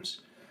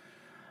seems.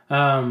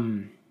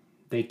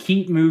 They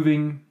keep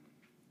moving,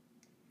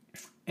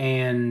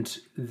 and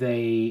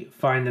they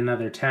find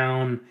another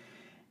town.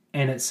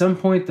 And at some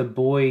point, the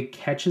boy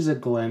catches a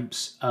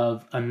glimpse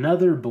of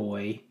another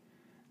boy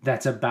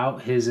that's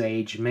about his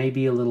age,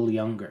 maybe a little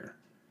younger.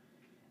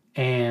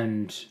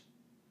 And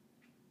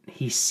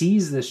he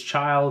sees this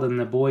child, and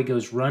the boy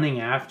goes running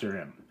after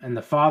him. And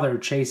the father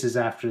chases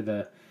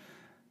after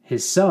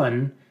his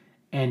son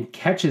and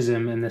catches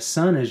him, and the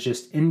son is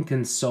just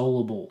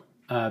inconsolable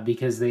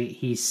because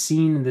he's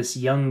seen this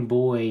young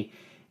boy,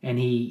 and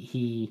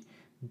he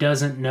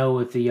doesn't know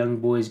if the young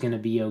boy is going to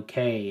be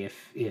okay,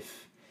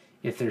 if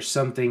there's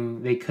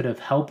something they could have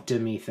helped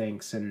him, he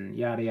thinks, and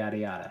yada yada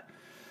yada.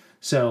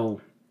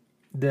 So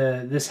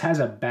this has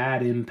a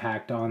bad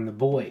impact on the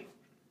boy.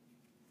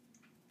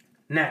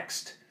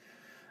 Next,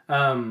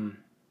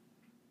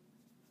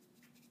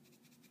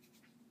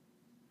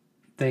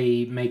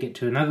 they make it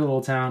to another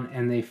little town,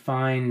 and they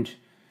find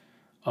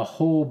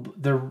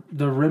the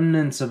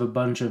remnants of a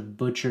bunch of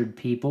butchered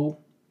people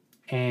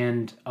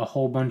and a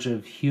whole bunch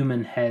of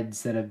human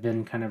heads that have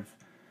been kind of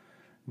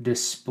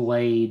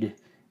displayed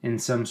in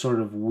some sort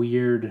of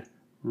weird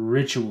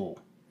ritual.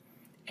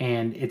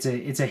 And it's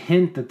a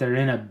hint that they're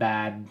in a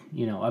bad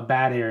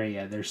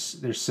area.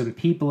 There's some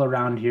people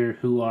around here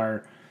who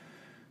are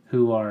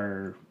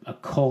a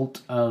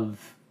cult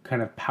of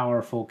kind of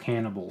powerful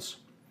cannibals.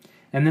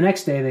 And the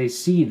next day they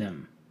see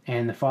them,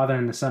 and the father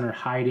and the son are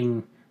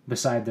hiding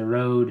beside the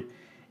road,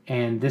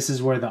 and this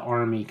is where the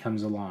army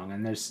comes along.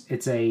 And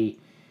it's a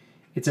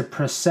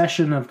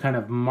procession of kind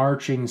of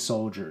marching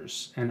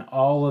soldiers, and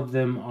all of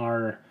them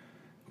are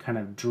kind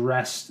of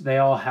dressed. They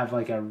all have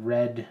like a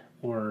red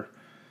or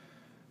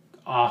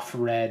off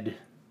red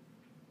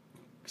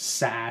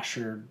sash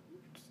or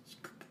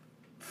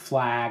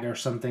flag or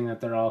something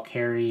that they're all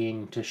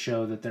carrying to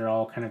show that they're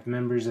all kind of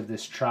members of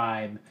this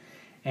tribe.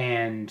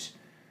 And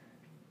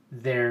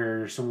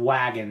there's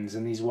wagons,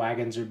 and these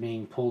wagons are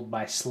being pulled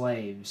by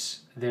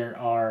slaves. There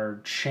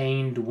are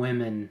chained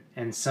women,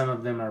 and some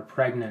of them are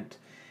pregnant.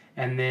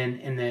 And then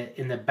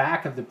in the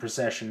back of the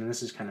procession, and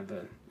this is kind of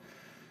the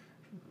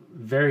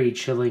very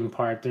chilling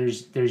part,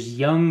 there's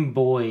young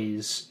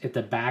boys at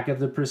the back of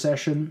the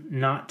procession,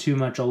 not too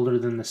much older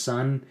than the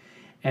son,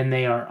 and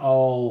they are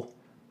all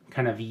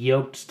kind of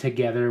yoked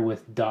together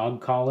with dog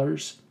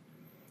collars,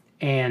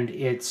 and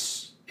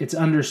it's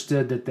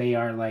understood that they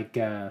are like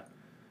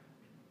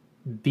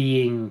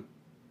being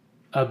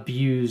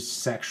abused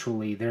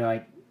sexually. They're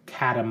like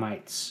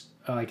catamites,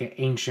 like an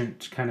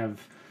ancient kind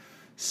of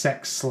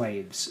sex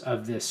slaves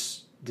of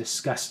this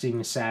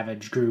disgusting,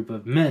 savage group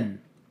of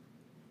men.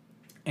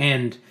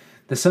 And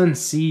the son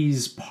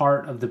sees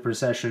part of the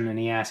procession, and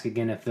he asks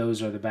again if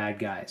those are the bad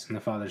guys. And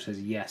the father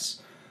says,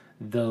 yes,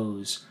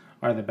 those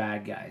are the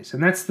bad guys.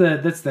 And that's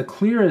the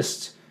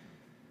clearest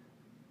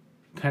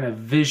kind of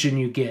vision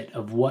you get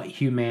of what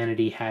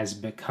humanity has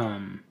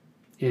become,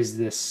 is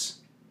this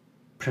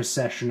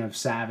procession of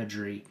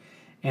savagery.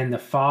 And the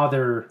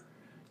father,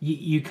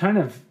 you kind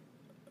of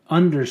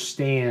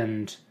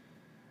understand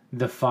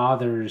the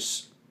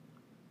father's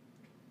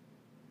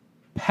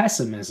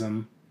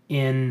pessimism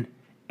in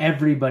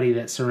everybody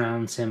that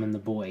surrounds him and the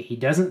boy. He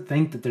doesn't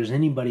think that there's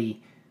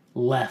anybody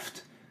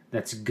left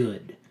that's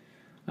good.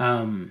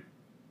 And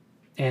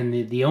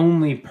the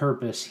only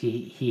purpose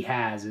he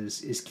has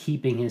is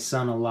keeping his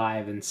son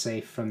alive and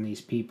safe from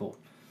these people.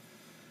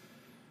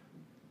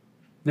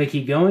 They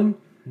keep going.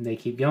 They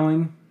keep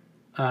going.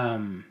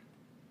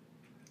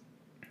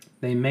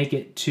 They make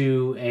it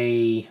to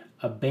a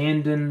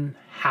abandoned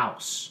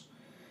house.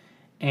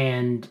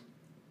 And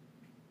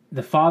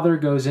the father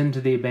goes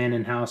into the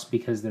abandoned house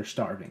because they're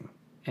starving.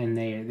 And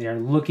they're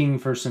looking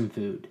for some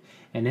food.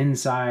 And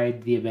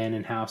inside the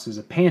abandoned house is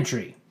a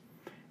pantry.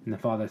 And the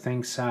father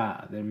thinks,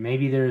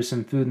 maybe there is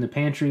some food in the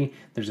pantry.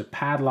 There's a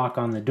padlock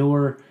on the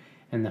door.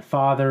 And the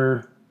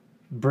father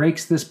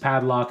breaks this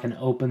padlock and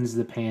opens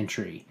the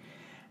pantry.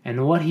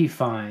 And what he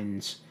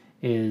finds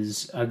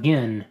is,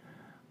 again,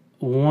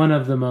 one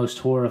of the most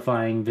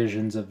horrifying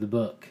visions of the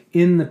book.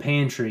 In the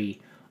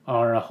pantry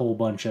are a whole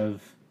bunch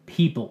of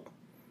people.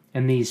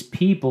 And these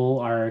people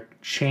are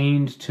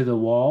chained to the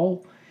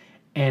wall.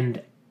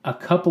 And a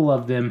couple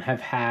of them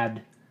have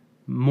had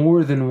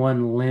more than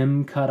one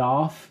limb cut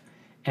off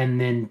and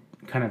then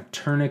kind of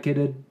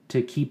tourniqueted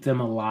to keep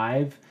them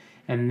alive.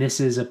 And this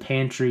is a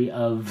pantry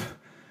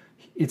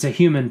it's a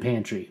human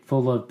pantry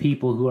full of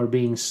people who are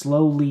being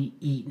slowly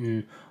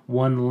eaten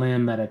one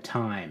limb at a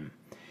time.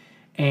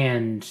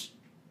 And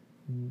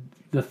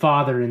the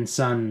father and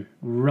son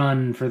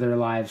run for their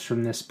lives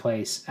from this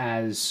place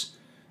as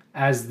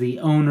the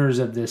owners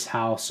of this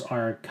house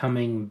are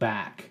coming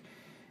back.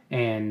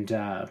 And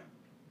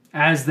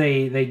as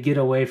they get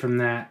away from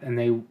that and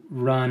they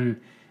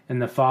run,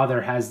 and the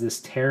father has this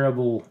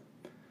terrible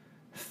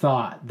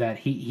thought that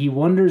he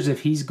wonders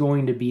if he's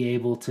going to be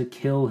able to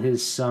kill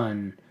his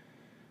son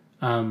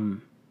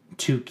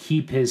to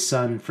keep his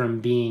son from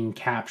being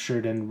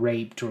captured and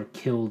raped or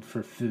killed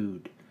for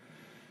food.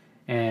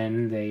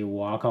 And they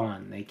walk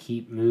on. They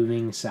keep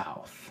moving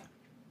south.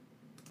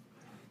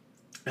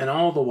 And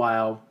all the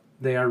while,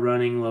 they are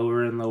running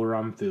lower and lower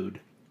on food.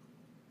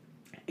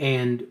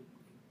 And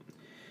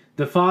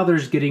the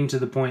father's getting to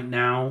the point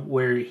now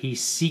where he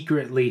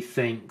secretly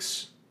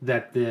thinks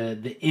that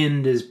the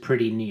end is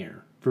pretty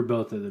near for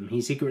both of them.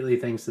 He secretly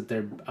thinks that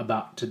they're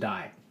about to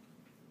die.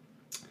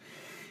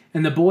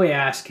 And the boy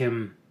asks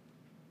him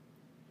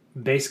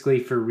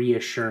basically for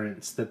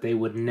reassurance that they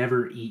would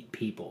never eat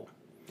people.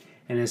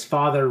 And his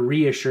father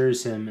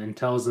reassures him and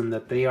tells him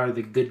that they are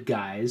the good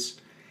guys.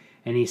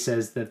 And he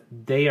says that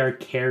they are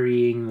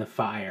carrying the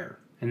fire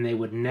and they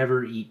would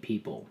never eat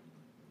people.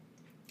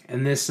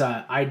 And this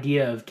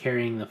idea of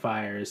carrying the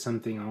fire is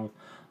something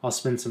I'll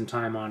spend some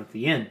time on at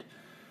the end.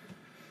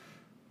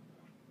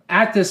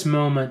 At this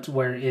moment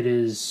where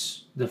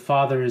the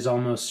father is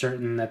almost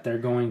certain that they're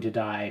going to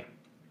die,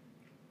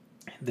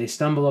 they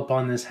stumble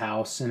upon this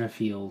house in a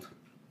field,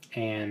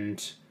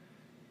 and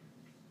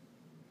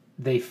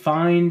they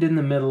find in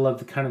the middle of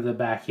the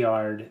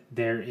backyard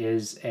there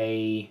is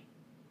a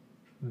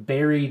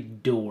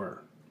buried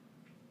door.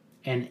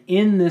 And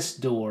in this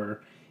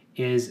door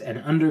is an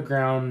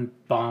underground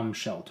bomb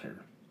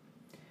shelter.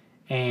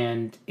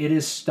 And it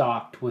is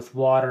stocked with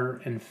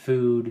water and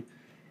food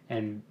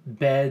and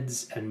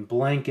beds and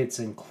blankets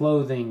and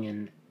clothing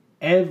and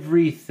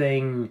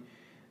everything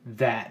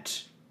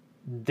that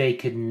they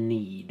could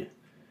need.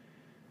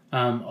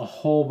 A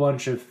whole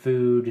bunch of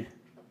food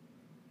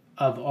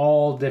of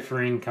all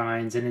differing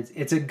kinds, and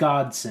it's a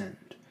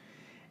godsend.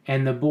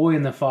 And the boy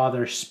and the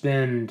father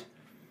spend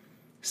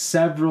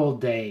several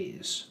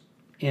days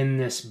in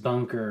this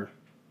bunker,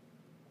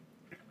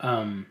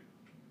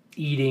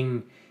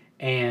 eating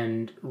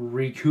and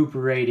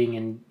recuperating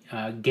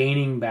and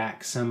gaining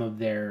back some of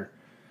their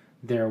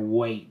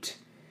weight.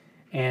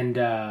 And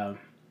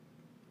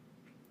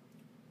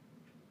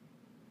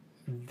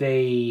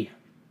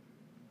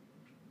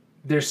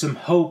there's some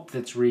hope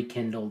that's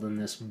rekindled in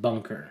this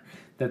bunker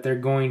that they're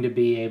going to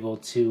be able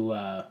to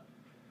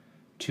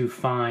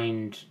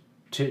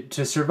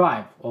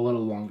survive a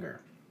little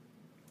longer.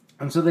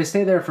 And so they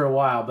stay there for a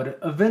while, but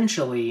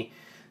eventually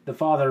the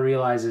father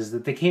realizes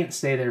that they can't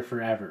stay there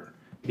forever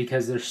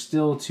because they're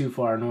still too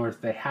far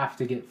north. They have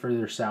to get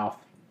further south.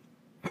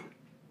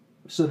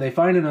 So they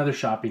find another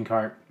shopping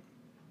cart,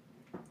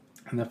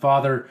 and the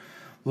father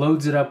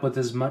loads it up with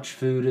as much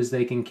food as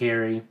they can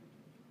carry,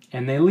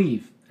 and they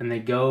leave, and they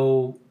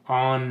go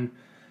on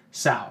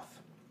south.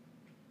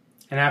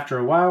 And after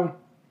a while,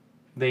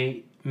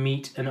 they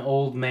meet an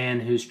old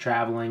man who's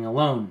traveling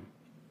alone.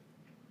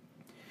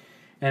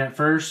 And at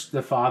first,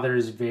 the father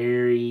is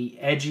very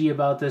edgy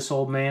about this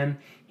old man.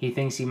 He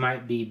thinks he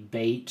might be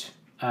bait,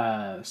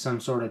 some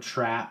sort of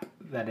trap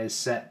that is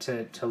set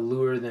to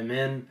lure them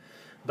in.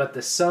 But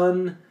the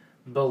son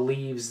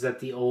believes that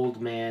the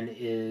old man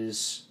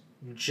is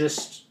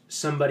just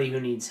somebody who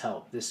needs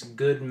help. This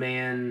good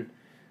man,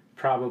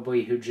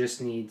 probably, who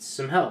just needs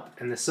some help.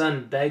 And the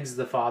son begs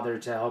the father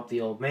to help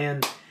the old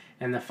man,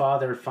 and the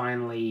father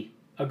finally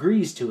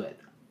agrees to it.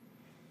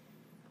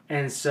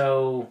 And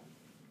so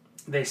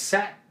they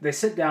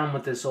sit down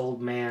with this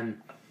old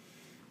man,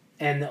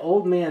 and the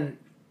old man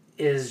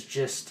is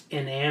just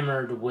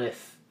enamored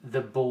with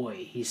the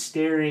boy. He's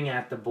staring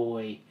at the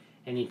boy,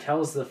 and he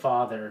tells the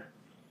father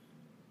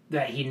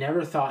that he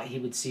never thought he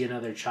would see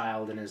another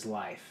child in his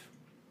life.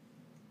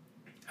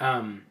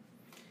 And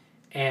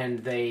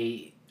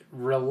they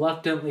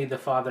reluctantly, the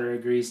father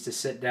agrees to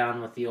sit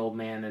down with the old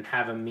man and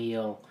have a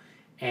meal,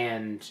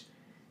 and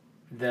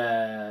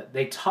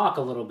they talk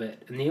a little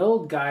bit. And the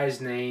old guy's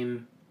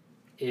name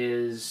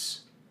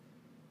is,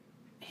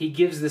 he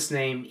gives this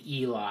name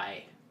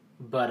Eli,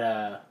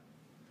 but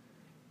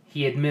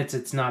he admits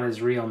it's not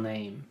his real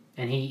name.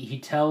 And he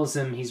tells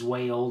him he's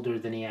way older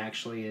than he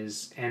actually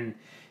is. And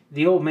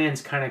the old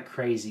man's kind of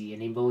crazy,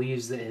 and he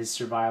believes that his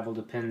survival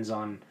depends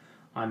on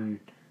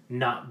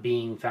not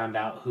being found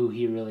out who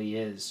he really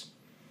is.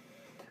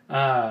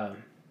 And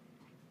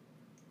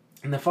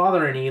the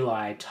father and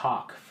Eli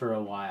talk for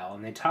a while,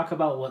 and they talk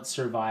about what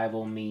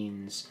survival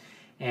means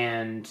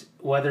and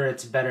whether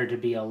it's better to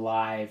be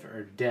alive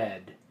or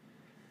dead.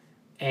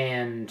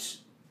 And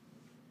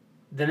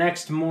the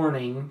next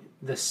morning,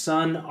 the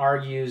son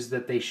argues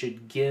that they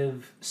should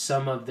give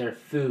some of their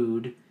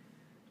food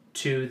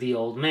to the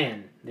old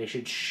man. They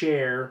should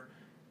share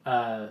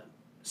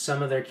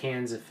some of their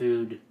cans of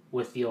food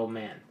with the old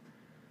man.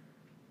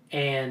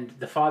 And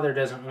the father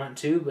doesn't want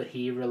to, but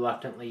he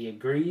reluctantly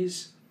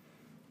agrees.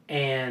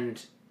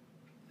 And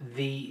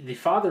the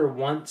father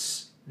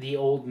wants the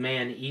old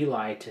man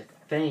Eli to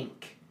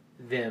thank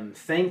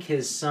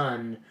his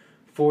son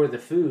for the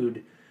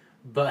food,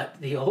 but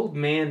the old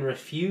man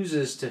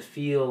refuses to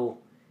feel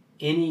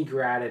any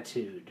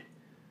gratitude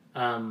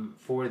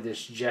for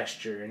this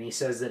gesture, and he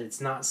says that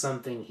it's not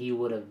something he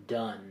would have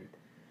done,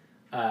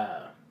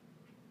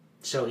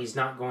 so he's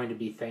not going to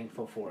be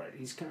thankful for it.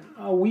 He's kind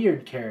of a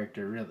weird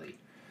character, really.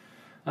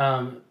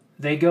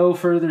 They go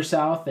further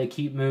south, they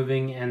keep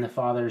moving, and the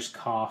father's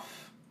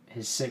cough,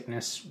 his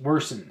sickness,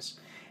 worsens.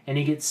 And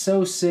he gets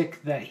so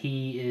sick that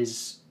he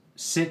is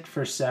sick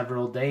for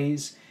several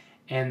days,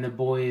 and the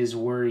boy is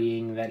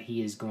worrying that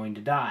he is going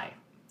to die.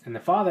 And the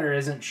father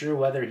isn't sure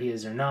whether he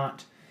is or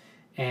not,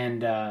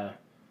 and the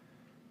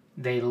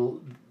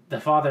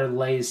father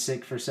lays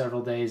sick for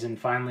several days and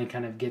finally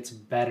kind of gets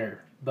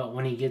better. But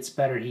when he gets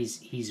better,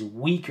 he's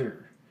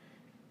weaker,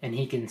 and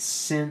he can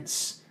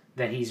sense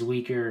that he's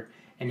weaker,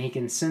 and he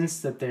can sense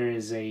that there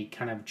is a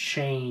kind of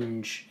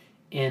change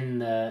in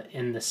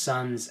the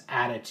son's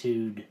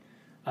attitude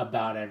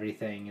about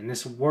everything, and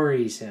this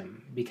worries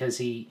him because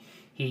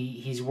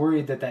he's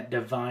worried that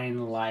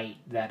divine light,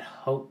 that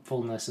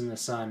hopefulness in the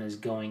son, is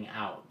going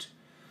out.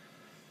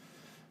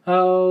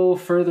 Oh,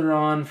 further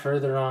on,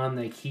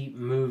 they keep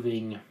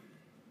moving.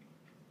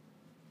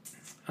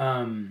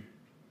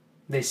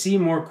 They see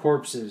more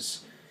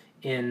corpses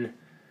in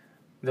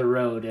the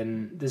road,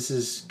 and this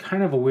is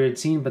kind of a weird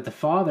scene, but the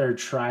father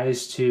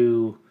tries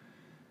to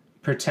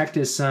protect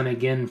his son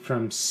again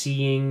from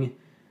seeing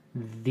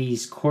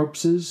these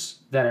corpses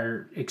that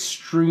are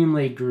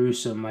extremely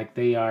gruesome. Like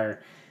they're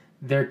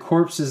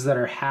corpses that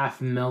are half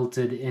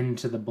melted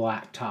into the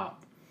blacktop,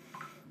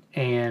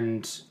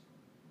 and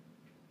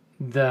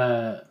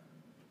the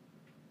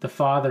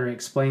father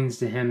explains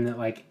to him that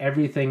like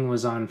everything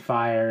was on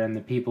fire and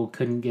the people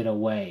couldn't get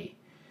away.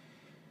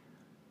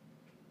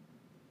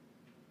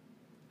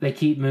 They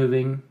keep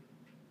moving,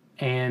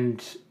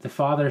 and the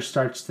father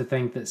starts to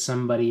think that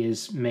somebody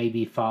is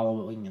maybe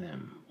following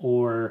them,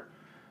 or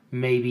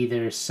maybe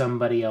there's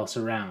somebody else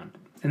around.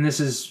 And this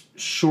is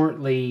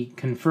shortly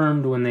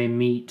confirmed when they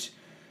meet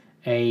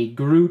a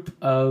group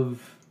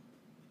of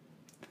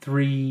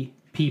 3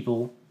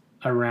 people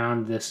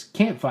around this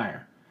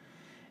campfire.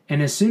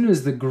 And as soon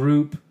as the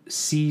group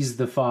sees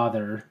the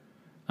father,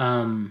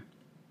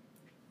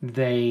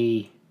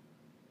 they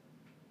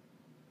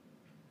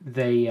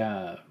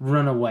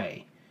run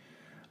away.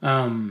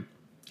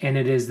 And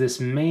it is this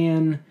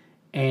man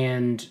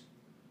and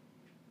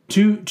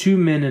two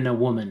men and a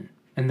woman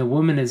and the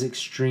woman is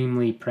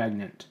extremely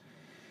pregnant.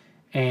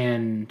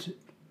 And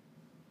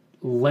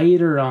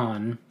later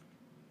on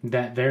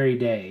that very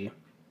day,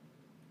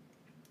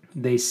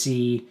 they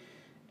see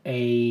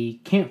a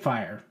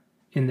campfire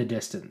in the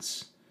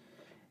distance.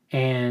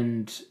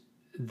 And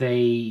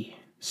they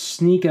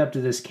sneak up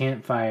to this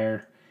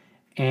campfire,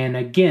 and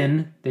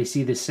again, they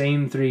see the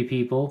same three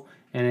people.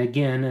 And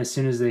again, as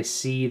soon as they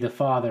see the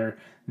father,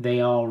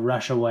 they all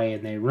rush away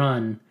and they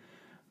run.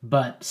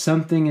 But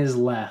something is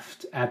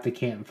left at the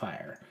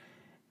campfire.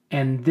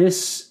 And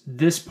this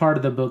part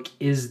of the book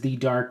is the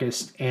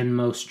darkest and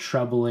most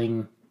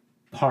troubling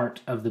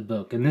part of the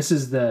book. And this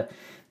is the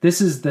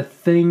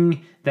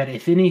thing that,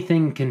 if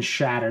anything can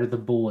shatter the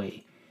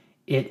boy,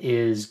 it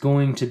is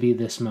going to be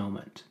this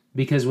moment.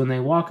 Because when they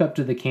walk up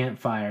to the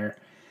campfire,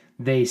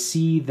 they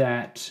see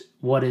that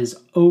what is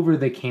over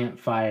the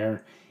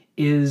campfire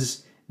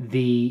is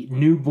the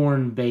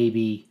newborn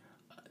baby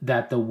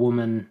that the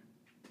woman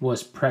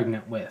was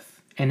pregnant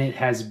with. And it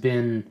has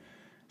been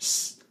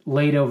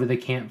laid over the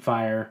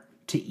campfire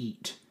to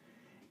eat.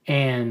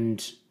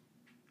 And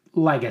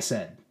like I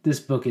said, this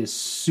book is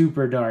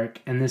super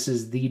dark, and this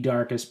is the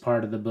darkest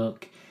part of the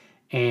book.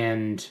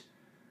 And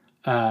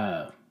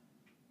the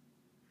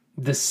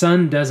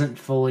son doesn't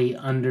fully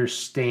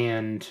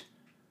understand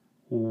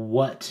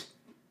what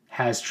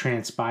has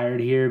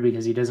transpired here,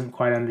 because he doesn't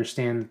quite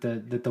understand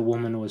that the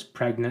woman was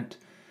pregnant.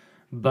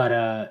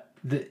 But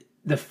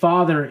the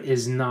father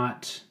is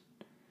not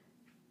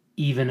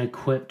even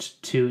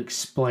equipped to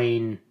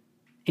explain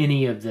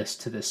any of this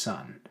to the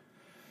son.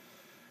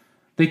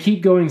 They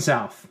keep going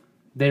south.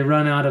 They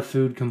run out of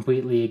food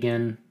completely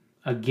again.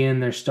 Again,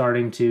 they're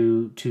starting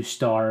to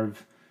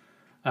starve.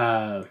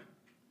 They're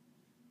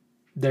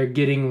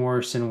getting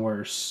worse and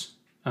worse.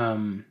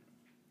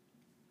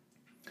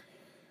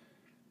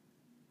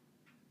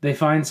 They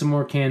find some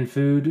more canned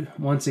food.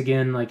 Once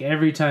again, like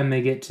every time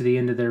they get to the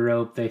end of their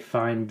rope, they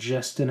find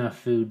just enough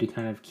food to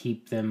kind of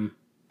keep them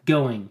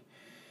going.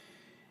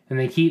 And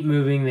they keep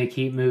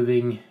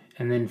moving,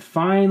 and then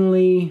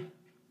finally,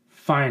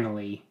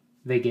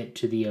 they get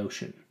to the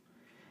ocean.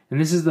 And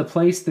this is the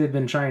place they've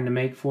been trying to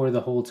make for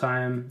the whole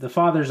time. The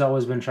father's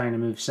always been trying to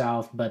move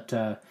south, but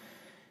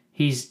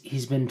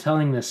he's been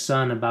telling the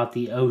son about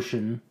the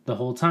ocean the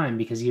whole time,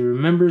 because he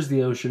remembers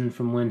the ocean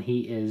from when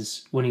he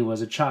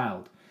was a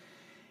child.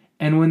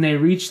 And when they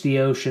reach the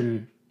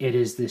ocean, it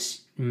is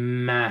this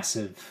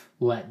massive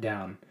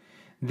letdown.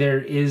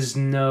 There is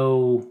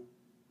no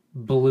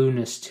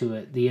blueness to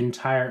it. The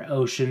entire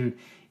ocean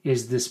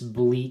is this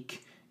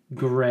bleak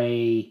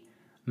gray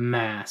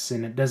mass,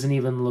 and it doesn't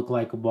even look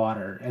like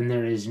water. And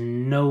there is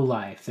no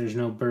life. There's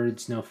no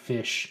birds, no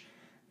fish.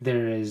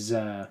 There's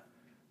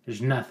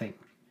nothing.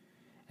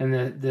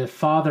 And the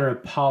father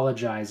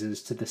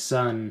apologizes to the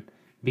son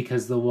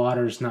because the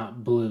water's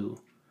not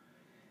blue.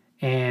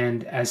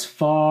 And as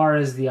far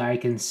as the eye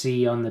can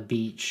see on the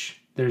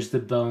beach, there's the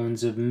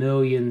bones of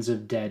millions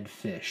of dead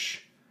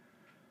fish.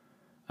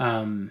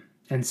 And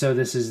so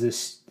this is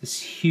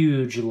this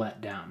huge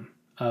letdown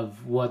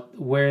of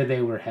where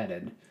they were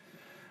headed.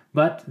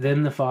 But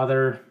then the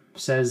father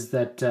says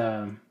that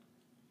they're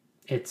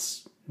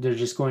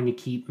just going to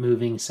keep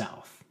moving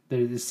south.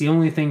 It's the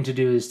only thing to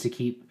do is to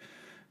keep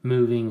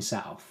moving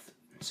south.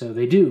 So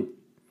they do.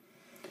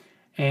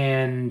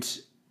 And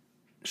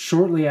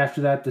shortly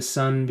after that, the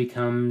son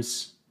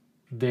becomes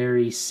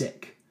very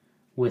sick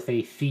with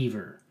a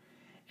fever.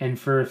 And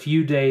for a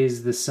few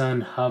days, the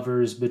son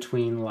hovers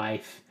between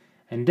life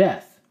and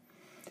death.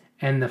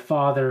 And the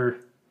father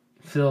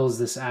feels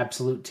this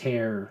absolute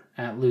terror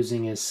at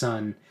losing his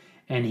son.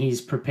 And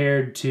he's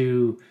prepared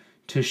to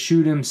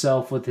shoot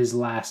himself with his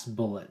last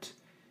bullet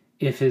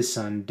if his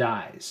son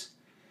dies.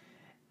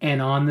 And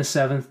on the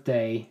seventh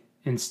day,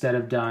 instead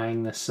of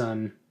dying, the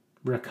son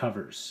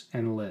recovers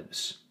and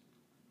lives.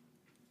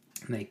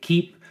 And they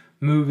keep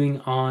moving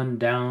on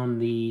down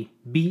the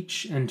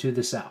beach and to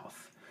the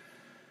south.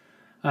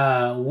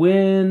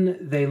 When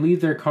they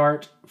leave their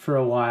cart for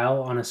a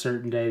while on a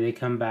certain day, they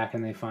come back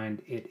and they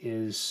find it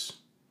is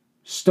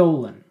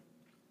stolen.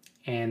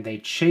 And they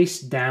chase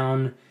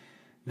down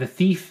the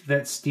thief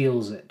that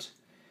steals it.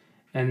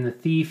 And the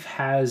thief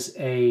has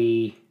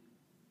a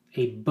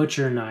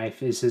butcher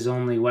knife is his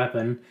only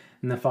weapon,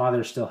 and the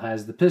father still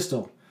has the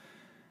pistol.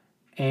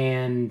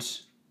 And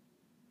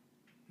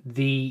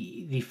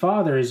the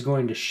father is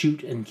going to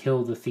shoot and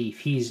kill the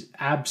thief. He's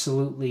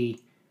absolutely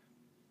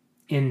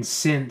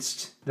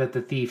incensed that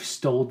the thief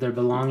stole their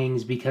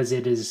belongings, because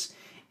it is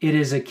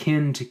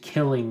akin to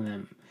killing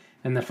them.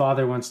 And the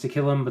father wants to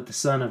kill him, but the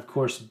son, of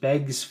course,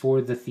 begs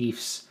for the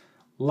thief's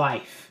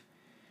life.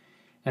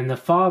 And the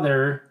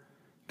father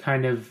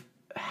kind of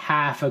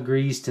half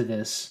agrees to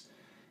this,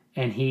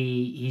 and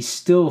he's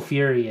still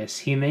furious.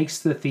 He makes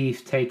the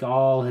thief take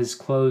all his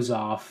clothes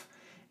off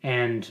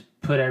and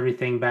put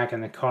everything back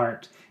in the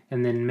cart,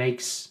 and then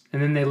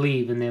they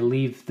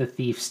leave the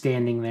thief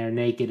standing there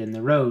naked in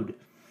the road.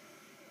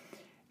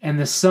 And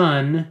the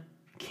son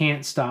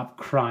can't stop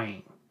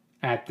crying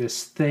at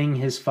this thing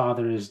his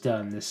father has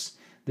done, this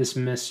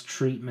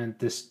mistreatment,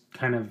 this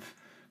kind of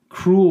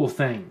cruel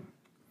thing.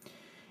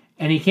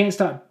 And he can't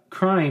stop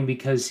crying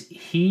because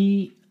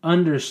he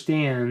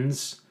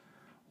understands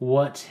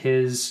what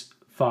his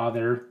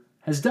father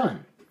has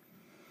done.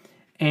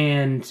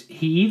 And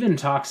he even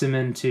talks him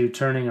into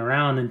turning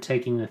around and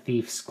taking the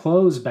thief's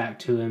clothes back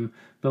to him,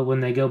 but when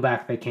they go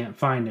back, they can't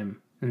find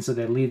him. And so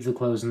they leave the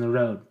clothes in the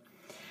road.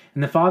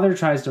 And the father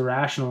tries to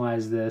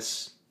rationalize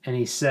this, and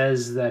he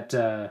says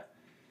that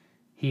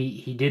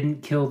he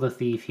didn't kill the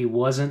thief. He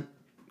wasn't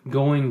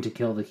going to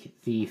kill the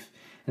thief.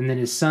 And then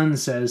his son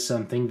says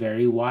something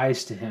very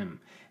wise to him.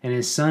 And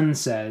his son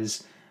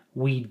says,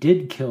 we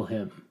did kill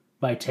him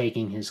by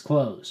taking his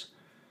clothes.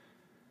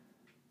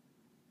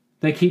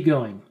 They keep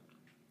going.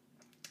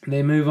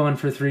 They move on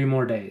for 3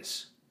 more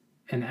days.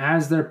 And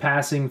as they're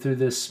passing through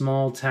this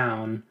small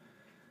town,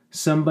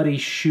 somebody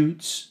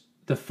shoots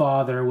the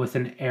father with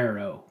an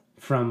arrow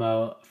from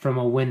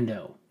a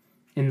window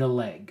in the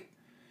leg.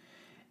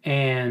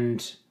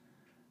 And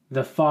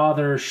the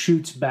father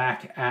shoots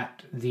back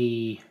at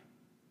the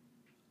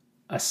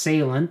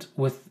assailant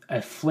with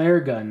a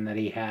flare gun that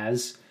he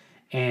has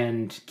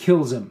and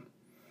kills him.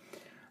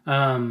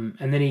 And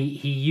then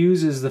he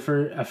uses a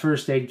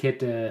first aid kit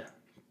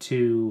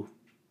to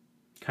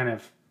kind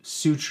of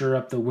suture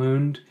up the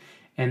wound,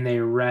 and they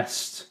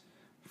rest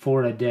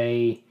for a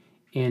day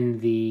in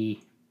the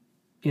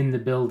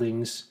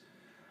buildings.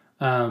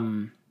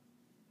 And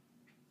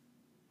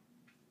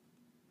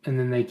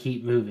then they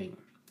keep moving.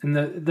 And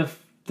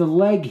the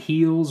leg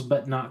heals,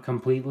 but not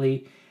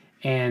completely.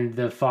 And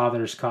the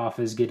father's cough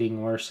is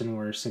getting worse and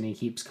worse, and he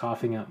keeps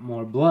coughing up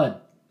more blood.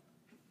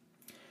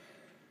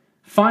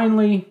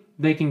 Finally,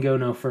 they can go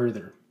no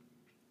further.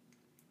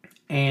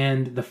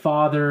 And the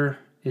father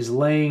is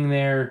laying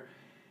there,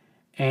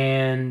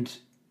 and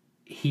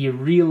he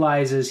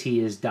realizes he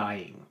is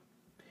dying.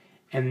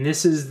 And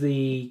this is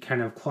the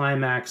kind of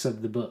climax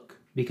of the book,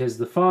 because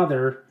the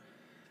father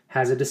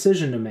has a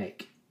decision to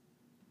make.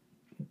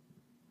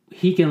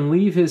 He can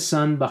leave his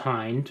son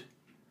behind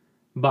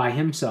by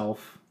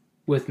himself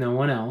with no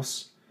one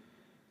else,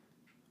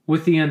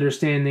 with the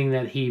understanding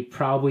that he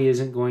probably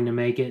isn't going to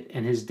make it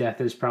and his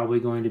death is probably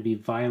going to be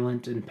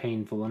violent and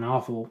painful and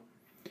awful.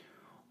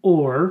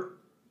 Or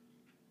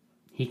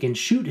he can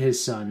shoot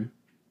his son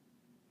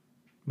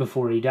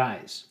before he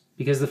dies,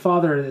 because the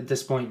father at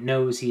this point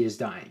knows he is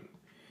dying.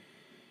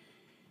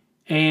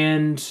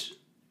 And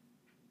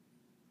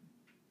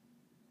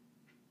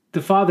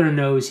the father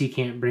knows he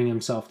can't bring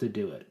himself to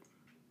do it.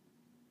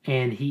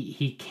 And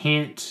he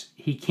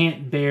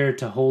can't bear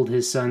to hold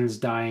his son's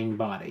dying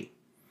body.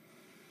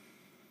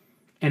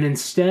 And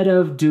instead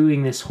of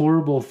doing this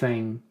horrible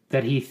thing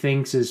that he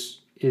thinks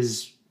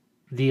is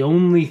the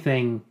only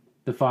thing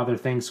the father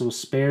thinks will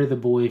spare the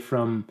boy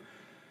from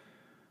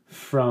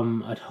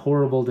a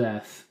horrible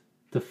death,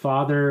 the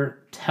father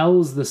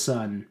tells the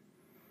son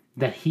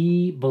that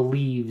he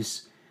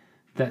believes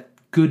that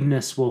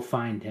goodness will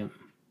find him.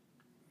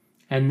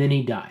 And then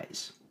he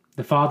dies.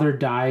 The father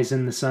dies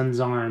in the son's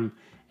arm,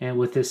 and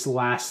with this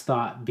last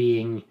thought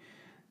being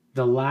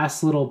the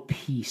last little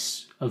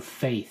piece of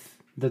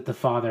faith that the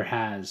father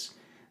has,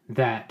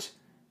 that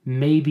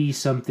maybe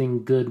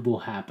something good will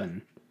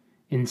happen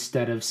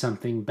instead of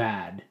something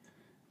bad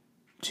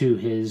to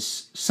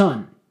his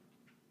son.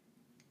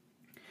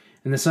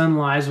 And the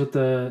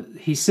son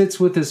he sits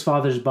with his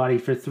father's body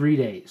for 3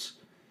 days,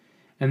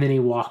 and then he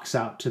walks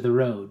out to the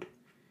road.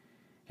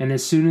 And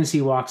as soon as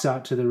he walks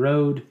out to the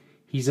road,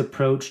 he's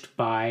approached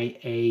by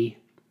a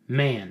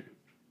man.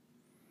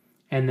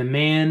 And the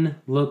man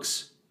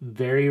looks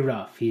very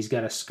rough. He's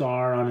got a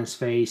scar on his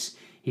face.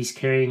 He's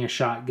carrying a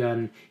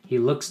shotgun. He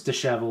looks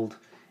disheveled.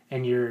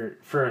 And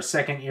for a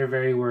second, you're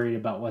very worried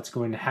about what's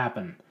going to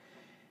happen.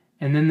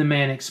 And then the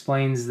man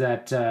explains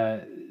that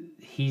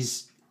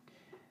he's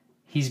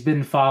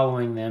been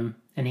following them,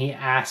 and he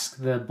asks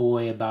the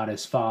boy about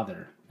his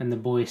father. And the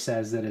boy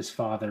says that his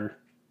father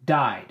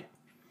died.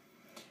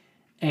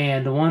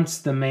 And once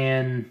the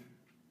man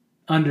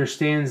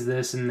understands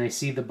this and they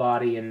see the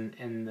body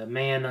and the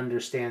man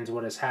understands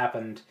what has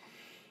happened,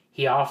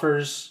 he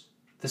offers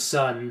the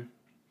son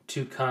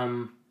to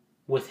come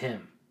with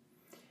him.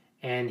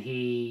 And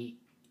the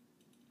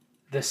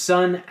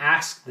son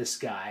asks this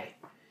guy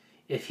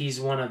if he's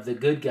one of the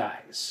good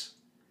guys.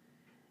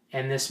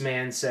 And this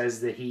man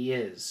says that he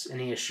is.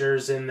 And he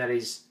assures him that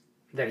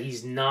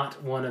he's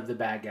not one of the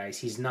bad guys.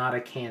 He's not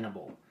a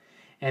cannibal.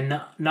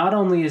 And not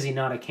only is he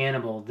not a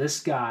cannibal, this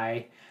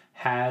guy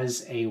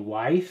has a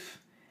wife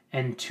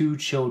and 2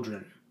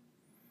 children.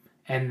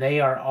 And they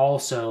are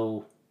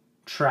also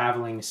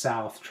traveling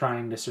south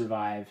trying to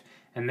survive.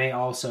 And they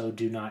also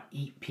do not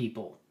eat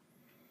people.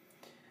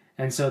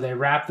 And so they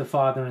wrap the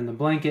father in the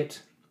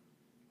blanket.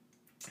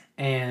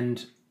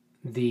 And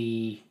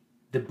the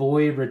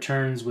boy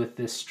returns with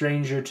this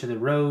stranger to the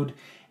road.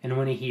 And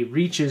when he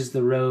reaches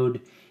the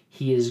road,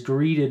 he is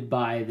greeted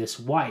by this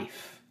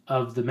wife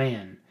of the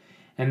man.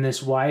 And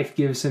this wife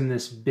gives him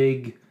this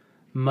big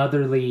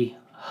motherly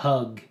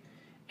hug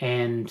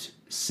and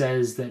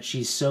says that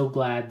she's so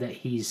glad that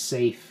he's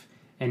safe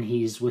and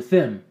he's with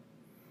them.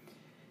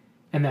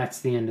 And that's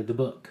the end of the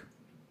book.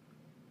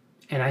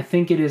 And I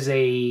think it is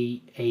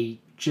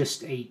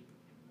just a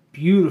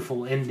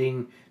beautiful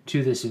ending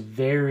to this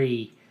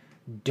very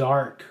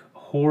dark,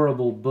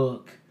 horrible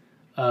book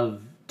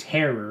of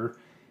terror,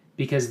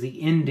 because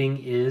the ending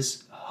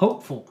is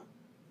hopeful.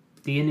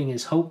 The ending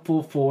is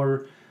hopeful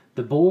for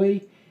the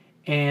boy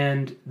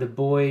and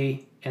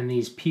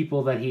these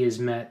people that he has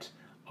met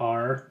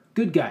are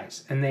good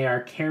guys, and they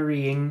are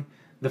carrying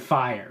the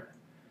fire.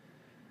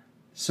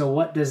 So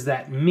what does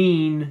that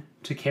mean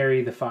to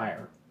carry the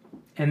fire?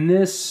 And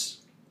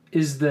this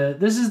is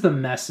the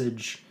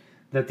message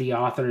that the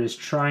author is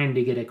trying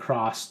to get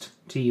across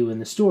to you in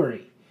the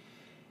story.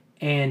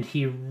 And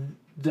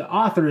the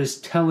author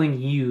is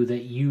telling you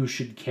that you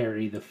should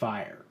carry the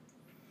fire.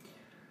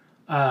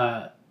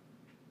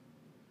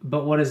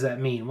 But what does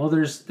that mean? Well,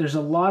 there's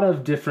a lot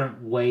of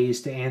different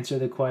ways to answer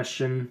the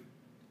question,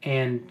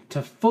 and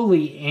to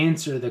fully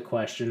answer the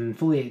question and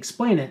fully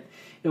explain it,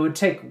 it would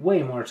take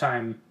way more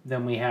time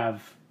than we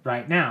have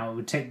right now. It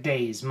would take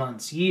days,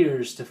 months,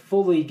 years to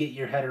fully get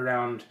your head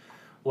around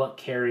what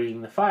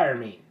carrying the fire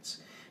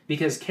means.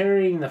 Because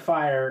carrying the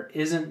fire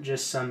isn't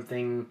just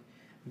something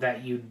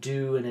that you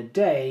do in a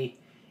day,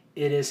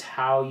 it is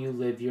how you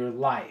live your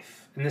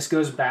life. And this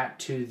goes back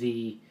to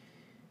the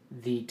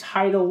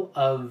title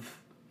of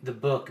the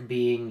book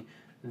being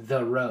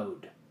The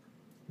Road.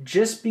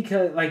 Just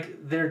because,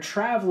 like, they're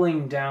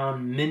traveling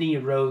down many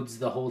roads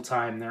the whole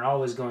time, they're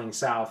always going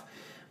south,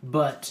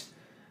 but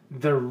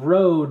the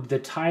road, the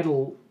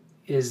title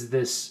is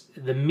this,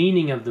 the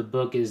meaning of the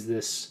book is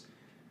this: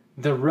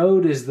 the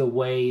road is the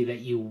way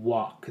that you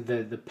walk,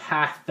 the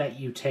path that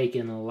you take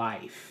in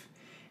life.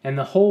 And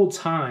the whole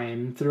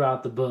time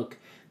throughout the book,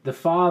 the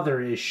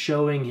father is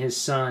showing his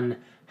son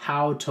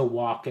how to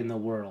walk in the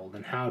world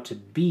and how to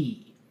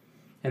be.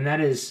 And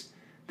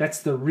that's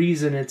the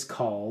reason it's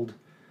called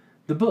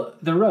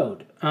The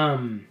Road.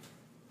 Now,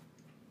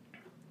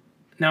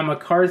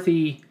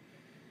 McCarthy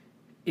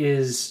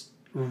is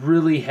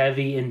really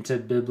heavy into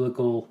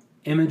biblical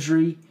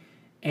imagery,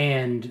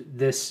 and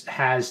this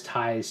has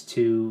ties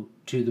to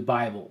the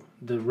Bible.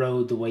 The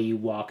road, the way you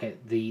walk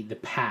it, the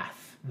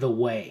path, the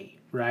way,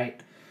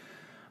 right?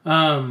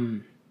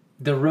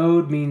 The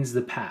road means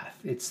the path.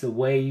 It's the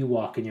way you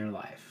walk in your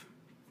life.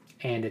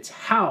 And it's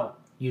how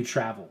you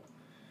travel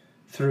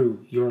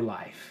through your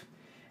life.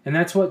 And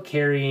that's what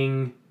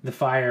carrying the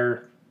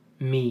fire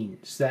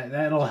means.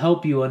 That'll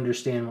help you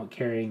understand what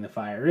carrying the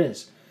fire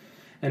is.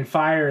 And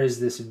fire is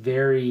this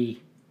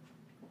very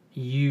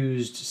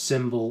used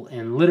symbol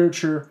in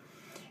literature.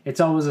 It's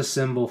always a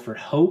symbol for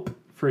hope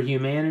for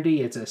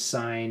humanity. It's a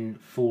sign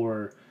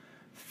for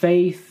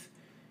faith.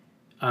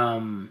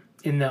 In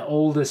the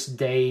oldest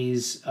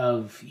days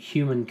of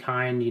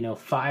humankind,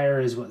 fire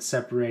is what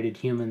separated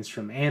humans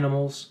from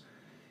animals.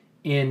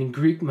 In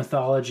Greek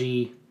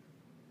mythology,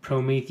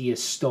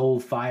 Prometheus stole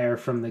fire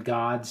from the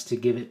gods to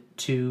give it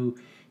to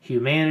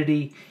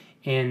humanity.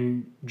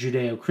 In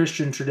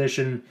Judeo-Christian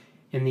tradition,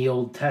 in the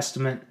Old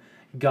Testament,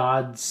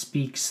 God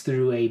speaks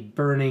through a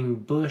burning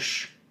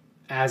bush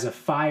as a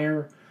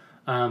fire.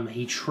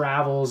 He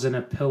travels in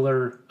a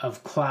pillar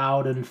of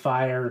cloud and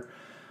fire.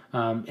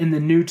 In the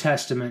New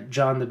Testament,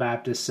 John the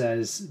Baptist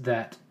says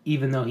that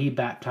even though he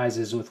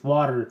baptizes with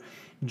water,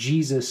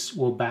 Jesus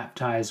will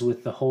baptize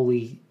with the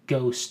Holy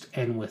Ghost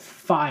and with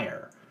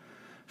fire.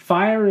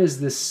 Fire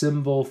is the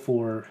symbol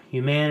for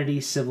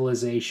humanity,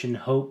 civilization,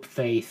 hope,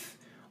 faith,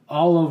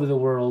 all over the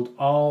world,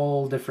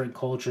 all different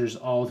cultures,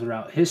 all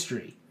throughout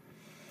history.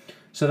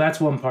 So that's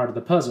one part of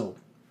the puzzle.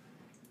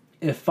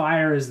 If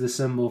fire is the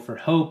symbol for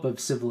hope of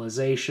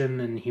civilization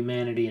and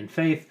humanity and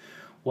faith,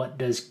 what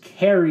does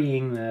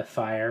carrying the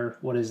fire,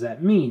 what does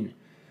that mean?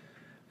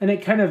 And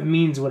it kind of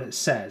means what it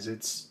says.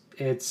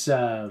 It's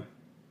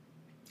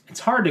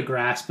hard to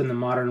grasp in the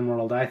modern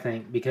world, I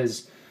think,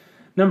 because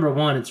number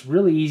one, it's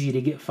really easy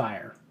to get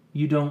fire.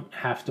 You don't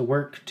have to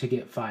work to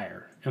get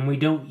fire. And we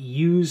don't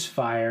use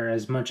fire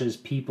as much as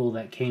people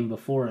that came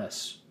before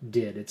us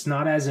did. It's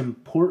not as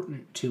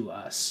important to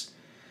us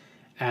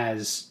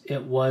as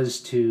it was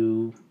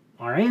to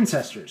our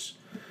ancestors.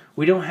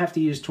 We don't have to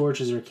use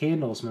torches or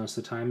candles most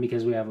of the time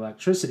because we have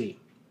electricity.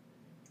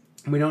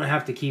 We don't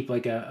have to keep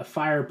like a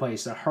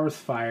fireplace, a hearth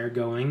fire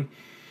going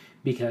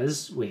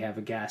because we have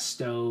a gas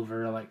stove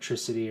or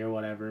electricity or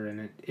whatever,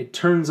 and it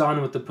turns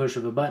on with the push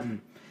of a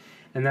button.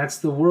 And that's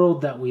the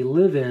world that we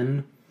live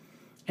in,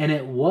 and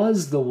it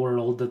was the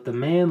world that the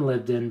man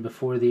lived in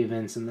before the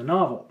events in the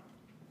novel.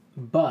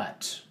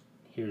 But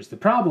here's the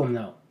problem,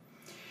 though.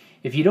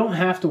 If you don't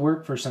have to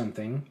work for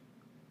something,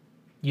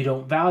 you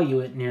don't value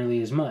it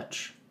nearly as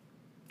much.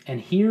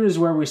 And here is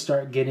where we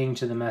start getting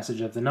to the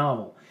message of the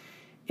novel.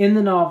 In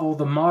the novel,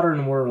 the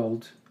modern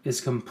world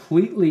is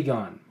completely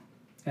gone.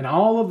 And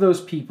all of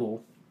those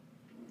people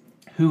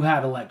who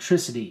had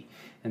electricity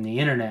and the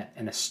internet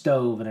and a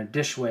stove and a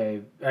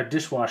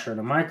dishwasher and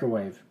a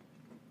microwave,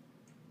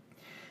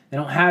 they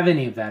don't have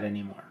any of that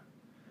anymore.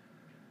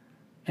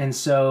 And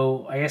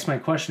so I guess my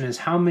question is,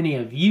 how many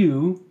of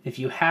you, if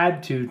you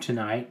had to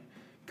tonight,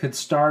 could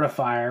start a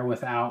fire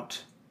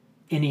without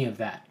any of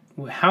that?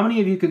 How many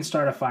of you can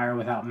start a fire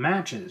without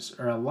matches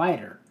or a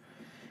lighter?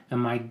 And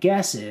my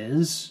guess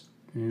is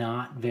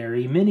not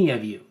very many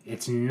of you.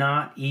 It's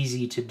not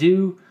easy to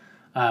do.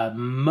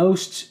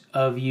 Most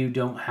of you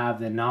don't have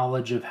the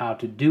knowledge of how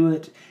to do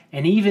it.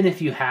 And even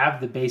if you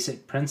have the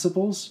basic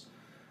principles,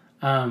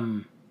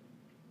 you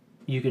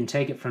can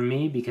take it from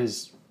me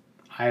because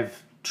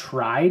I've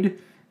tried,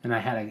 and I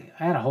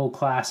had a whole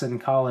class in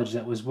college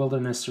that was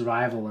wilderness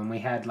survival, and we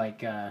had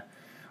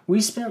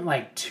we spent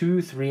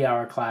 2-3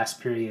 hour class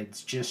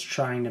periods just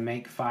trying to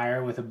make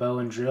fire with a bow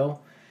and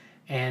drill.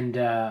 And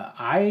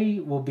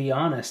I will be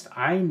honest,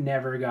 I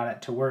never got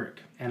it to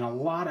work. And a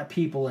lot of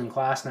people in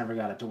class never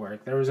got it to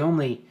work. There was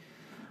only,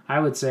 I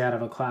would say out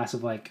of a class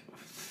of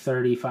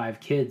 35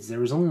 kids, there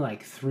was only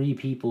 3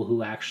 people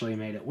who actually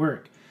made it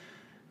work.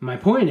 My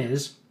point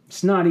is,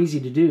 it's not easy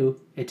to do.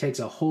 It takes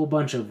a whole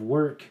bunch of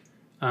work,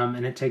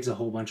 and it takes a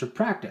whole bunch of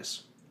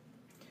practice.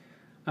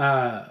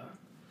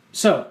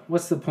 So,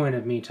 what's the point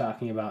of me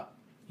talking about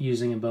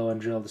using a bow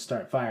and drill to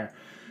start fire?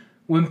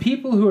 When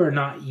people who are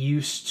not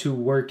used to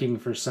working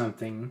for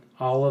something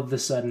all of a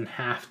sudden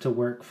have to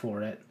work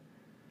for it,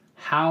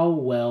 how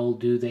well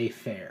do they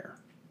fare?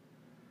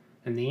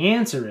 And the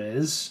answer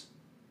is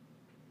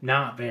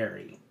not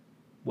very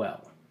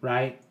well,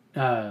 right?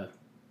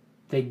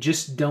 They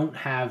just don't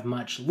have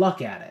much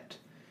luck at it.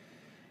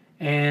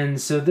 And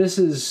so this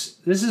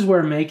is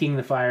where making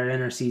the fire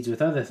intercedes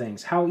with other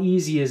things. How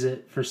easy is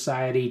it for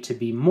society to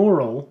be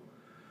moral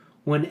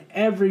when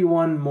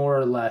everyone more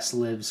or less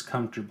lives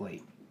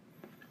comfortably?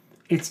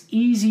 It's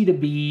easy to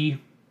be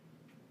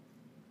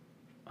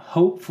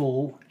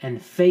hopeful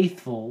and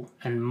faithful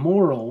and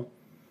moral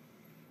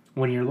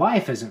when your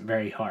life isn't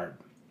very hard.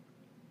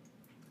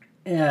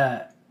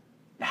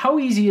 How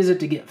easy is it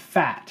to get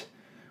fat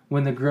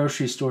when the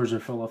grocery stores are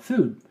full of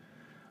food?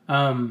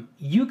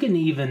 You can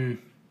even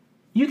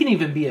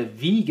be a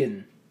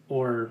vegan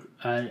or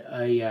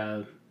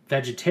a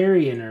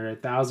vegetarian or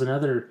 1,000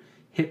 other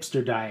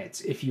hipster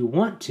diets if you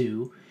want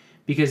to,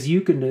 because you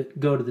can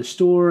go to the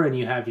store and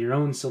you have your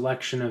own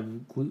selection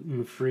of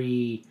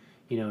gluten-free,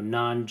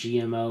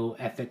 non-GMO,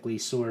 ethically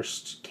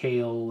sourced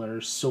kale or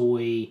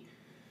soy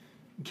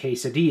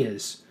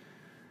quesadillas.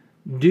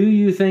 Do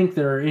you think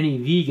there are any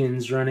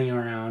vegans running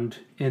around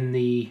in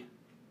the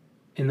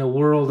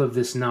world of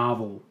this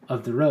novel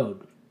of the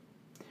road?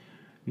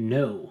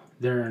 No,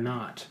 there are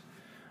not.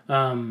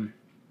 And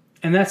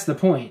that's the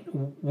point.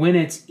 When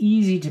it's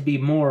easy to be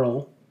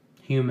moral,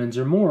 humans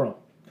are moral.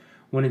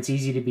 When it's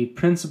easy to be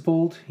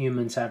principled,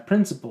 humans have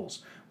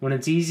principles. When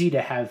it's easy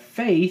to have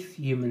faith,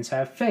 humans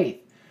have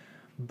faith.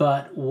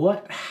 But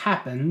what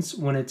happens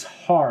when it's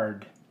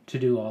hard to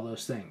do all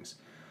those things?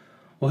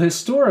 Well,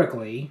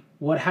 historically,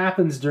 what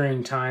happens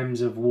during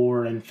times of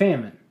war and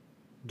famine?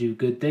 Do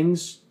good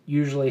things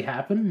usually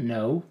happen?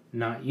 No,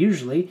 not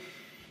usually.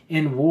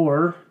 In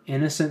war,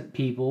 innocent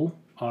people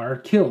are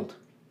killed.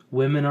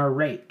 Women are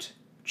raped.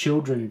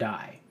 Children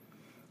die.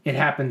 It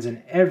happens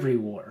in every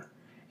war.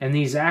 And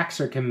these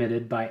acts are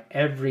committed by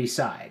every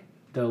side,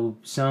 though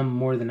some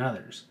more than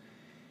others.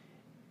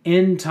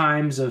 In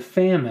times of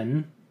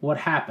famine, what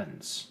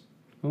happens?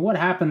 What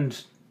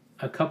happened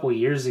a couple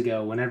years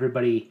ago when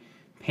everybody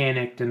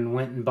panicked and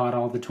went and bought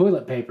all the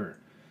toilet paper?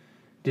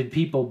 Did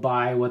people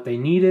buy what they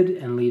needed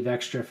and leave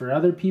extra for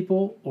other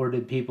people, or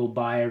did people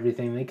buy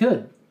everything they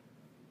could?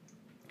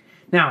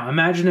 Now,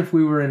 imagine if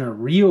we were in a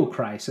real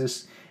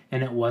crisis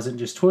and it wasn't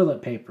just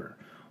toilet paper.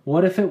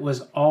 What if it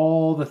was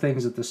all the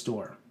things at the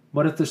store?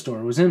 What if the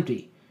store was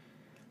empty?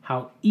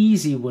 How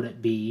easy would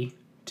it be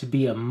to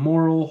be a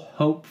moral,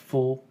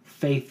 hopeful,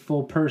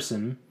 faithful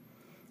person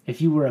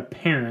if you were a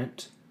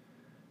parent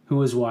who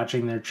was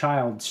watching their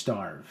child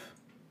starve?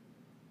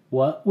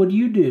 What would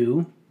you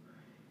do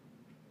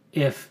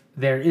if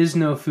there is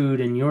no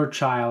food and your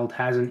child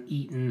hasn't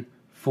eaten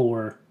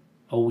for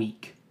a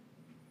week?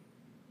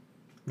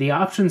 The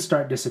options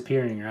start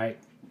disappearing, right?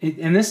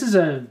 And this is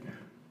a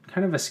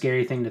kind of a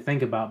scary thing to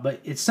think about, but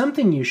it's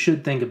something you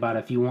should think about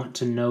if you want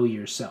to know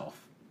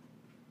yourself.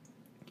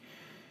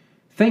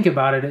 Think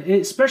about it,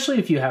 especially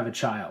if you have a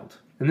child.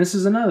 And this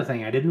is another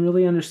thing I didn't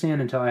really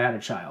understand until I had a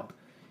child.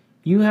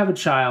 You have a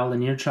child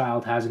and your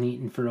child hasn't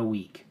eaten for a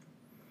week.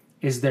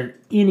 Is there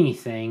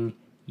anything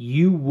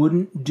you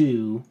wouldn't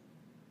do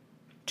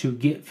to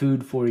get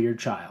food for your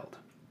child?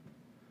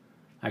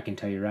 I can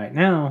tell you right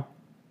now,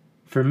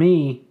 for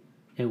me,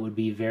 it would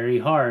be very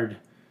hard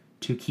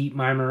to keep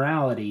my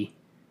morality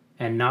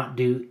and not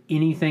do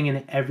anything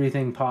and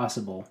everything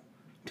possible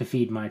to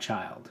feed my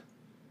child.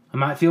 I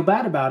might feel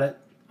bad about it.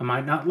 I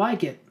might not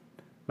like it.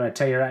 But I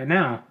tell you right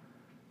now,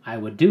 I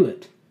would do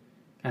it.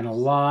 And a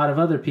lot of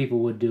other people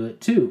would do it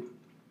too.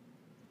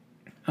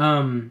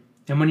 And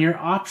when your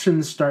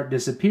options start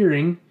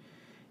disappearing,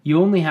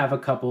 you only have a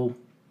couple,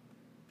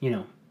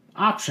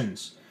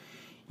 options.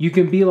 You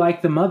can be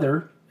like the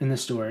mother in the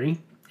story,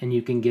 and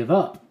you can give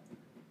up.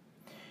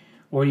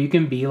 Or you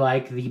can be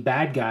like the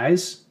bad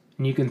guys,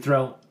 and you can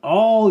throw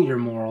all your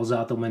morals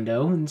out the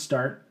window and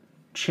start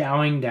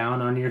chowing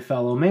down on your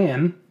fellow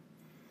man.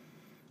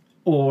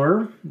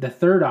 Or the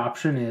third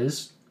option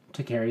is to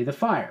to carry the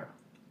fire.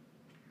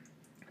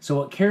 So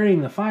what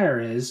carrying the fire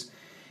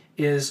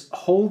is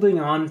holding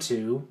on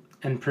to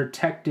and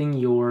protecting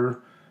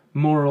your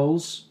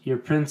morals, your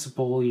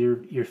principle,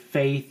 your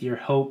faith, your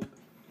hope,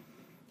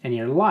 and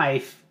your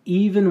life,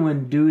 even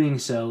when doing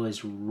so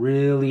is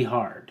really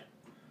hard.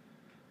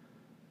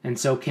 And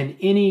so can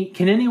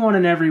anyone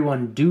and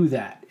everyone do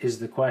that, is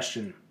the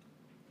question.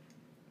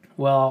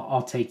 Well,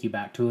 I'll take you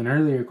back to an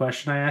earlier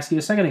question I asked you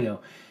a second ago.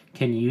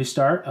 Can you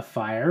start a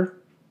fire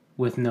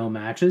with no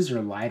matches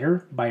or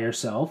lighter by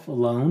yourself,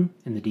 alone,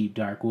 in the deep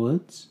dark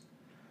woods?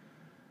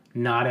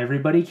 Not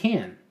everybody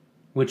can,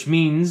 which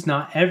means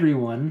not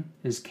everyone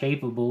is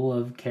capable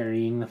of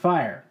carrying the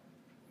fire.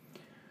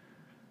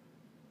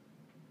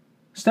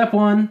 Step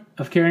 1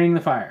 of carrying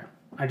the fire.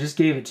 I just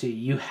gave it to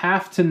you. You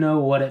have to know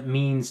what it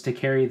means to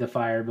carry the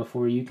fire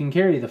before you can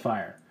carry the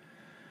fire.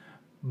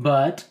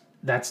 But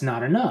that's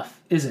not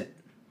enough, is it?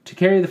 To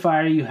carry the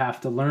fire, you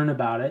have to learn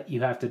about it.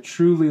 You have to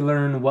truly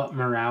learn what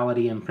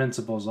morality and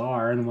principles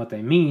are and what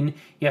they mean.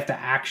 You have to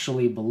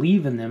actually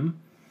believe in them.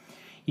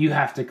 You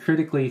have to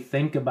critically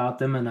think about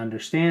them and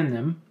understand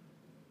them.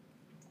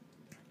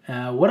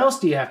 What else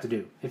do you have to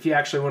do if you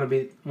actually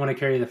want to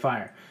carry the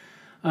fire?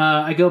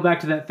 I go back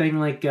to that thing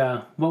like,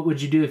 what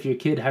would you do if your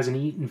kid hasn't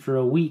eaten for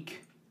a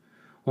week?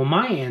 Well,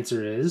 my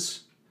answer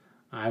is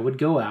I would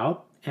go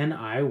out and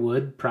I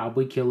would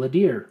probably kill a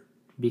deer,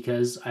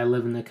 because I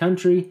live in the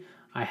country.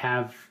 I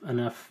have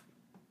enough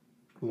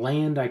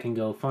land. I can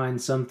go find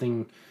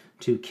something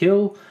to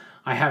kill.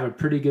 I have a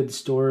pretty good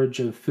storage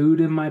of food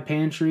in my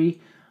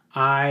pantry.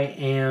 I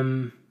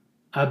am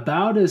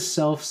about as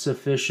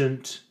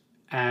self-sufficient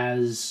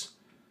as,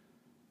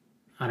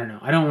 I don't know,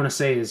 I don't want to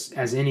say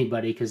as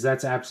anybody, because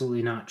that's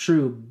absolutely not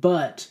true,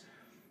 but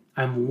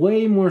I'm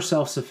way more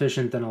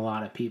self-sufficient than a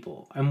lot of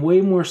people. I'm way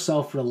more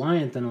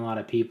self-reliant than a lot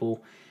of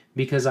people,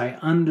 because I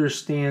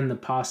understand the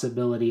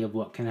possibility of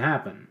what can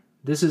happen.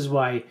 This is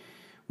why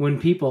when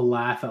people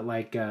laugh at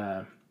like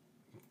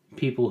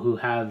people who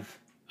have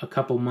a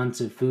couple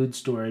months of food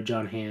storage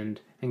on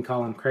hand and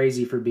call them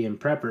crazy for being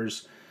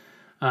preppers,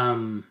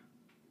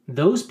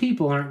 those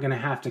people aren't going to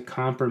have to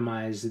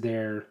compromise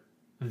their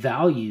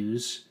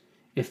values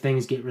if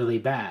things get really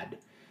bad.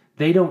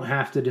 They don't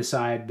have to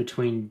decide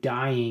between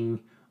dying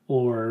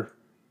or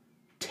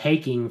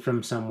taking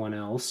from someone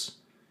else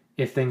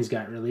if things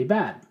got really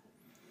bad.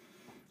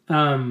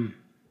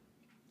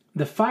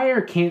 The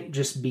fire can't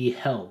just be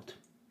held.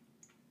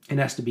 It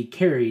has to be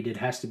carried. It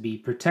has to be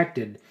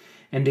protected.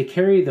 And to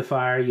carry the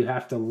fire, you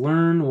have to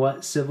learn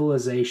what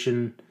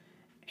civilization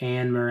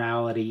and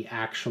morality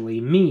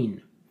actually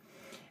mean.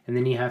 And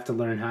then you have to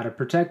learn how to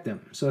protect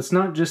them. So it's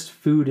not just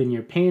food in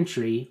your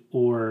pantry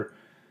or,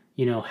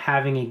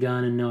 having a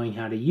gun and knowing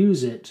how to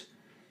use it.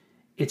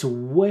 It's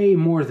way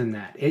more than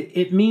that.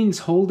 It means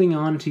holding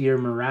on to your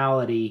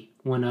morality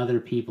when other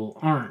people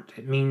aren't.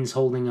 It means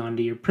holding on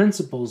to your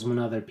principles when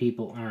other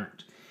people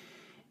aren't.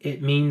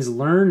 It means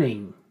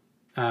learning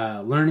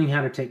how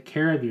to take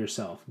care of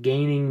yourself,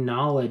 gaining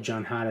knowledge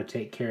on how to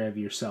take care of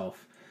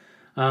yourself.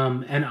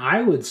 And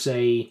I would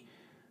say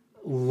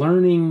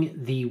learning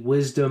the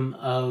wisdom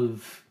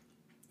of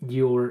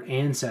your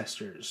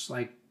ancestors,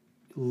 like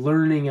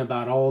learning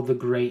about all the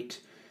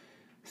great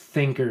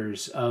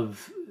thinkers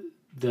of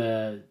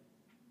the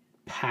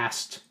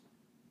past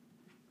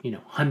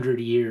 100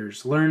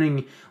 years,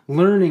 learning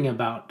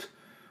about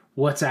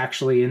what's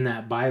actually in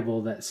that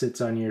Bible that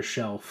sits on your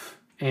shelf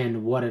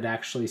and what it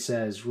actually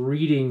says,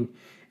 reading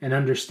and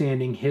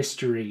understanding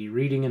history,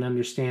 reading and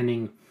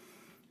understanding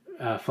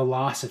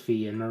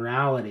philosophy and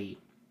morality.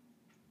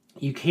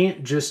 You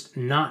can't just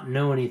not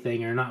know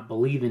anything or not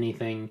believe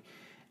anything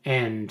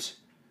and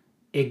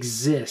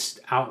exist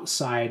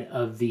outside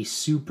of the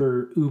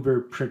super uber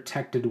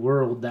protected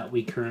world that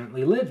we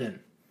currently live in.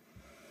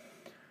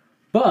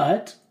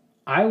 But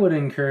I would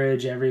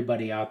encourage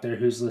everybody out there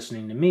who's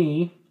listening to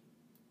me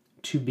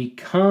to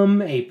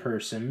become a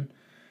person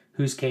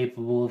who's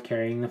capable of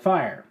carrying the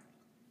fire.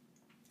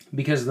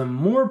 Because the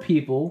more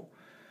people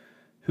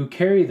who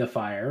carry the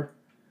fire,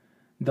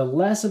 the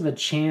less of a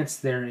chance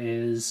there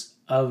is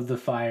of the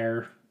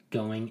fire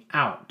going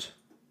out.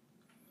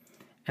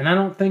 And I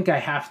don't think I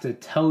have to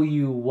tell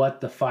you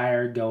what the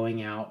fire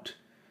going out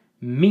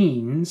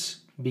means,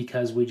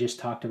 because we just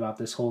talked about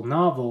this whole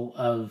novel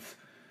of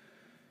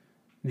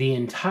the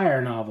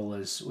entire novel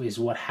is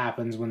what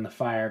happens when the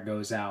fire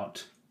goes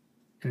out.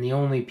 And the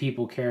only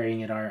people carrying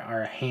it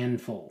are a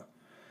handful.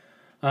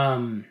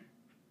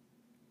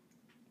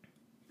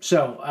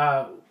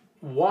 So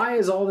why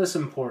is all this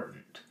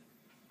important?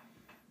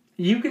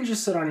 You can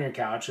just sit on your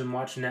couch and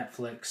watch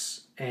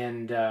Netflix,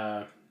 and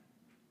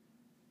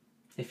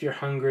if you're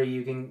hungry,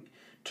 you can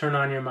turn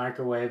on your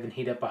microwave and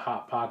heat up a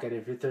Hot Pocket.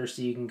 If you're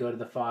thirsty, you can go to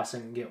the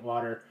faucet and get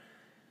water.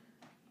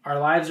 Our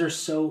lives are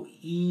so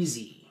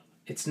easy.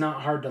 It's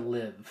not hard to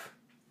live.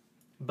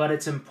 But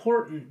it's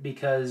important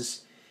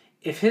because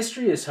if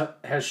history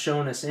has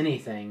shown us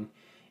anything,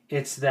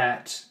 it's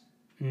that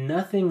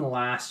nothing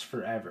lasts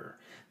forever.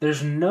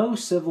 There's no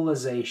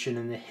civilization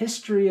in the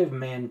history of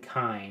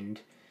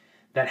mankind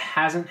that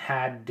hasn't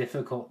had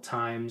difficult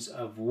times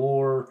of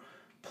war,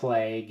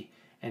 plague,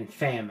 and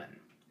famine.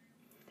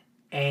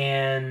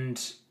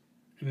 And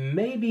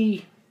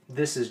maybe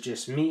this is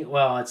just me.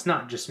 Well, it's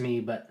not just me,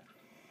 but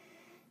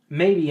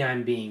maybe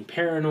I'm being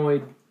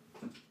paranoid.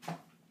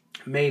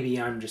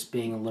 Maybe I'm just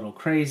being a little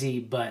crazy,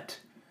 but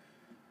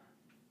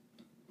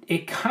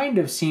it kind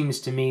of seems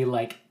to me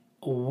like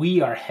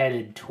we are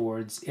headed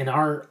towards, in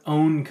our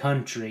own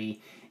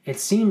country, it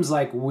seems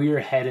like we're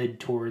headed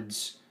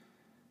towards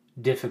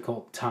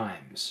difficult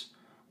times.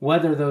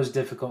 Whether those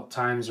difficult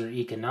times are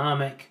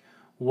economic,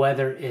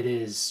 whether it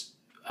is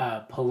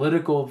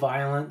political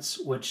violence,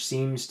 which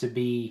seems to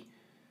be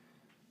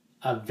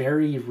a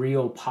very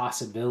real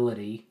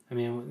possibility. I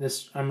mean,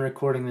 I'm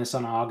recording this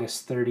on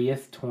August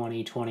 30th,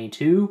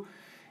 2022,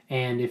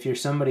 and if you're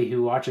somebody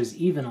who watches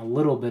even a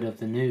little bit of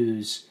the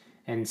news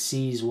and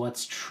sees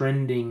what's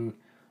trending,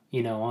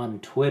 on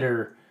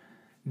Twitter,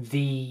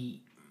 the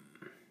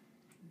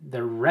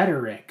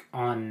rhetoric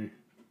on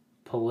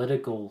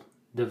political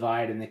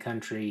divide in the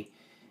country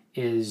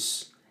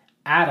is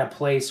at a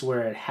place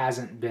where it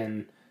hasn't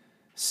been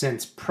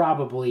since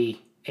probably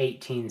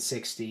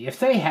 1860. If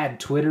they had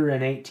Twitter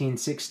in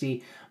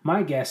 1860,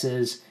 my guess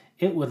is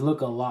it would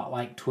look a lot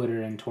like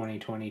Twitter in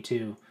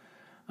 2022.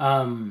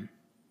 And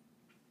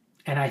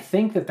I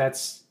think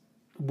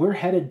we're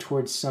headed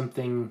towards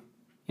something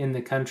in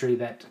the country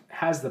that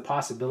has the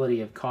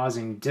possibility of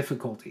causing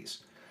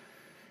difficulties.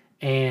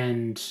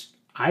 And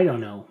I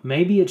don't know,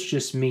 maybe it's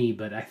just me,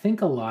 but I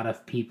think a lot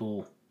of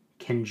people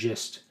can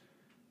just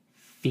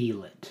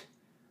feel it.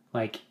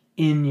 Like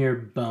in your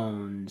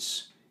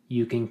bones,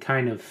 you can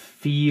kind of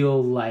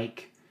feel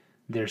like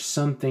there's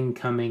something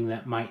coming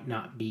that might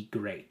not be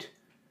great.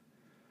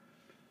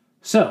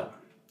 So,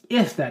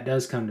 if that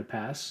does come to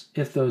pass,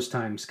 if those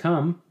times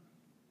come,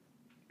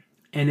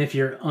 and if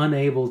you're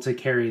unable to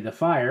carry the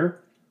fire,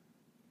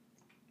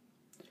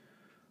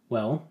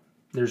 well,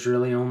 there's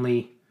really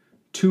only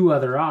two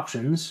other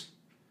options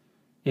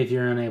if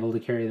you're unable to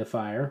carry the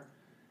fire,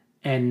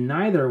 and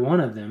neither one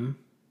of them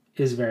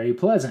is very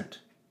pleasant.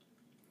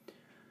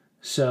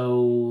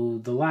 So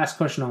the last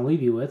question I'll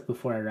leave you with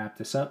before I wrap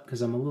this up,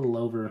 because I'm a little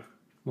over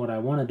what I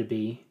wanted to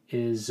be,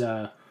 is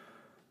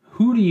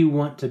who do you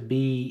want to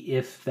be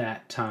if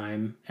that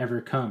time ever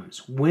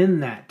comes?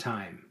 When that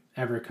time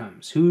ever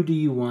comes, who do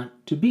you want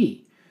to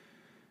be?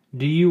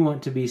 Do you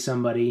want to be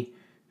somebody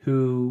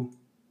who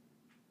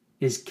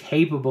is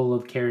capable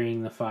of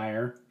carrying the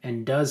fire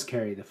and does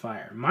carry the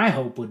fire? My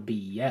hope would be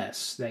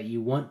yes, that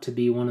you want to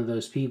be one of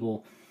those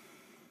people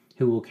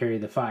who will carry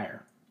the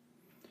fire.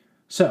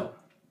 So,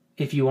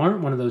 if you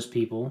aren't one of those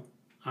people,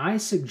 I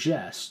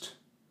suggest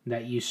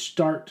that you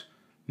start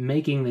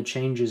making the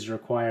changes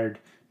required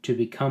to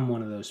become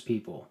one of those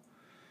people.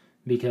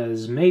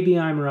 Because maybe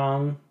I'm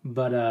wrong,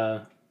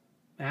 but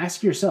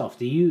ask yourself,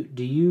 do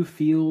you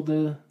feel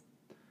the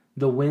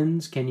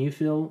winds? Can you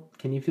feel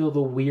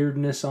the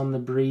weirdness on the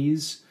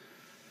breeze?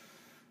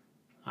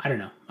 I don't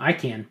know. I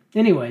can.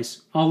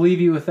 Anyways, I'll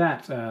leave you with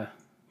that.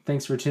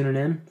 Thanks for tuning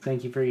in.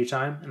 Thank you for your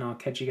time, and I'll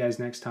catch you guys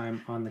next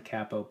time on the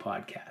Capo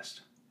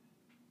Podcast.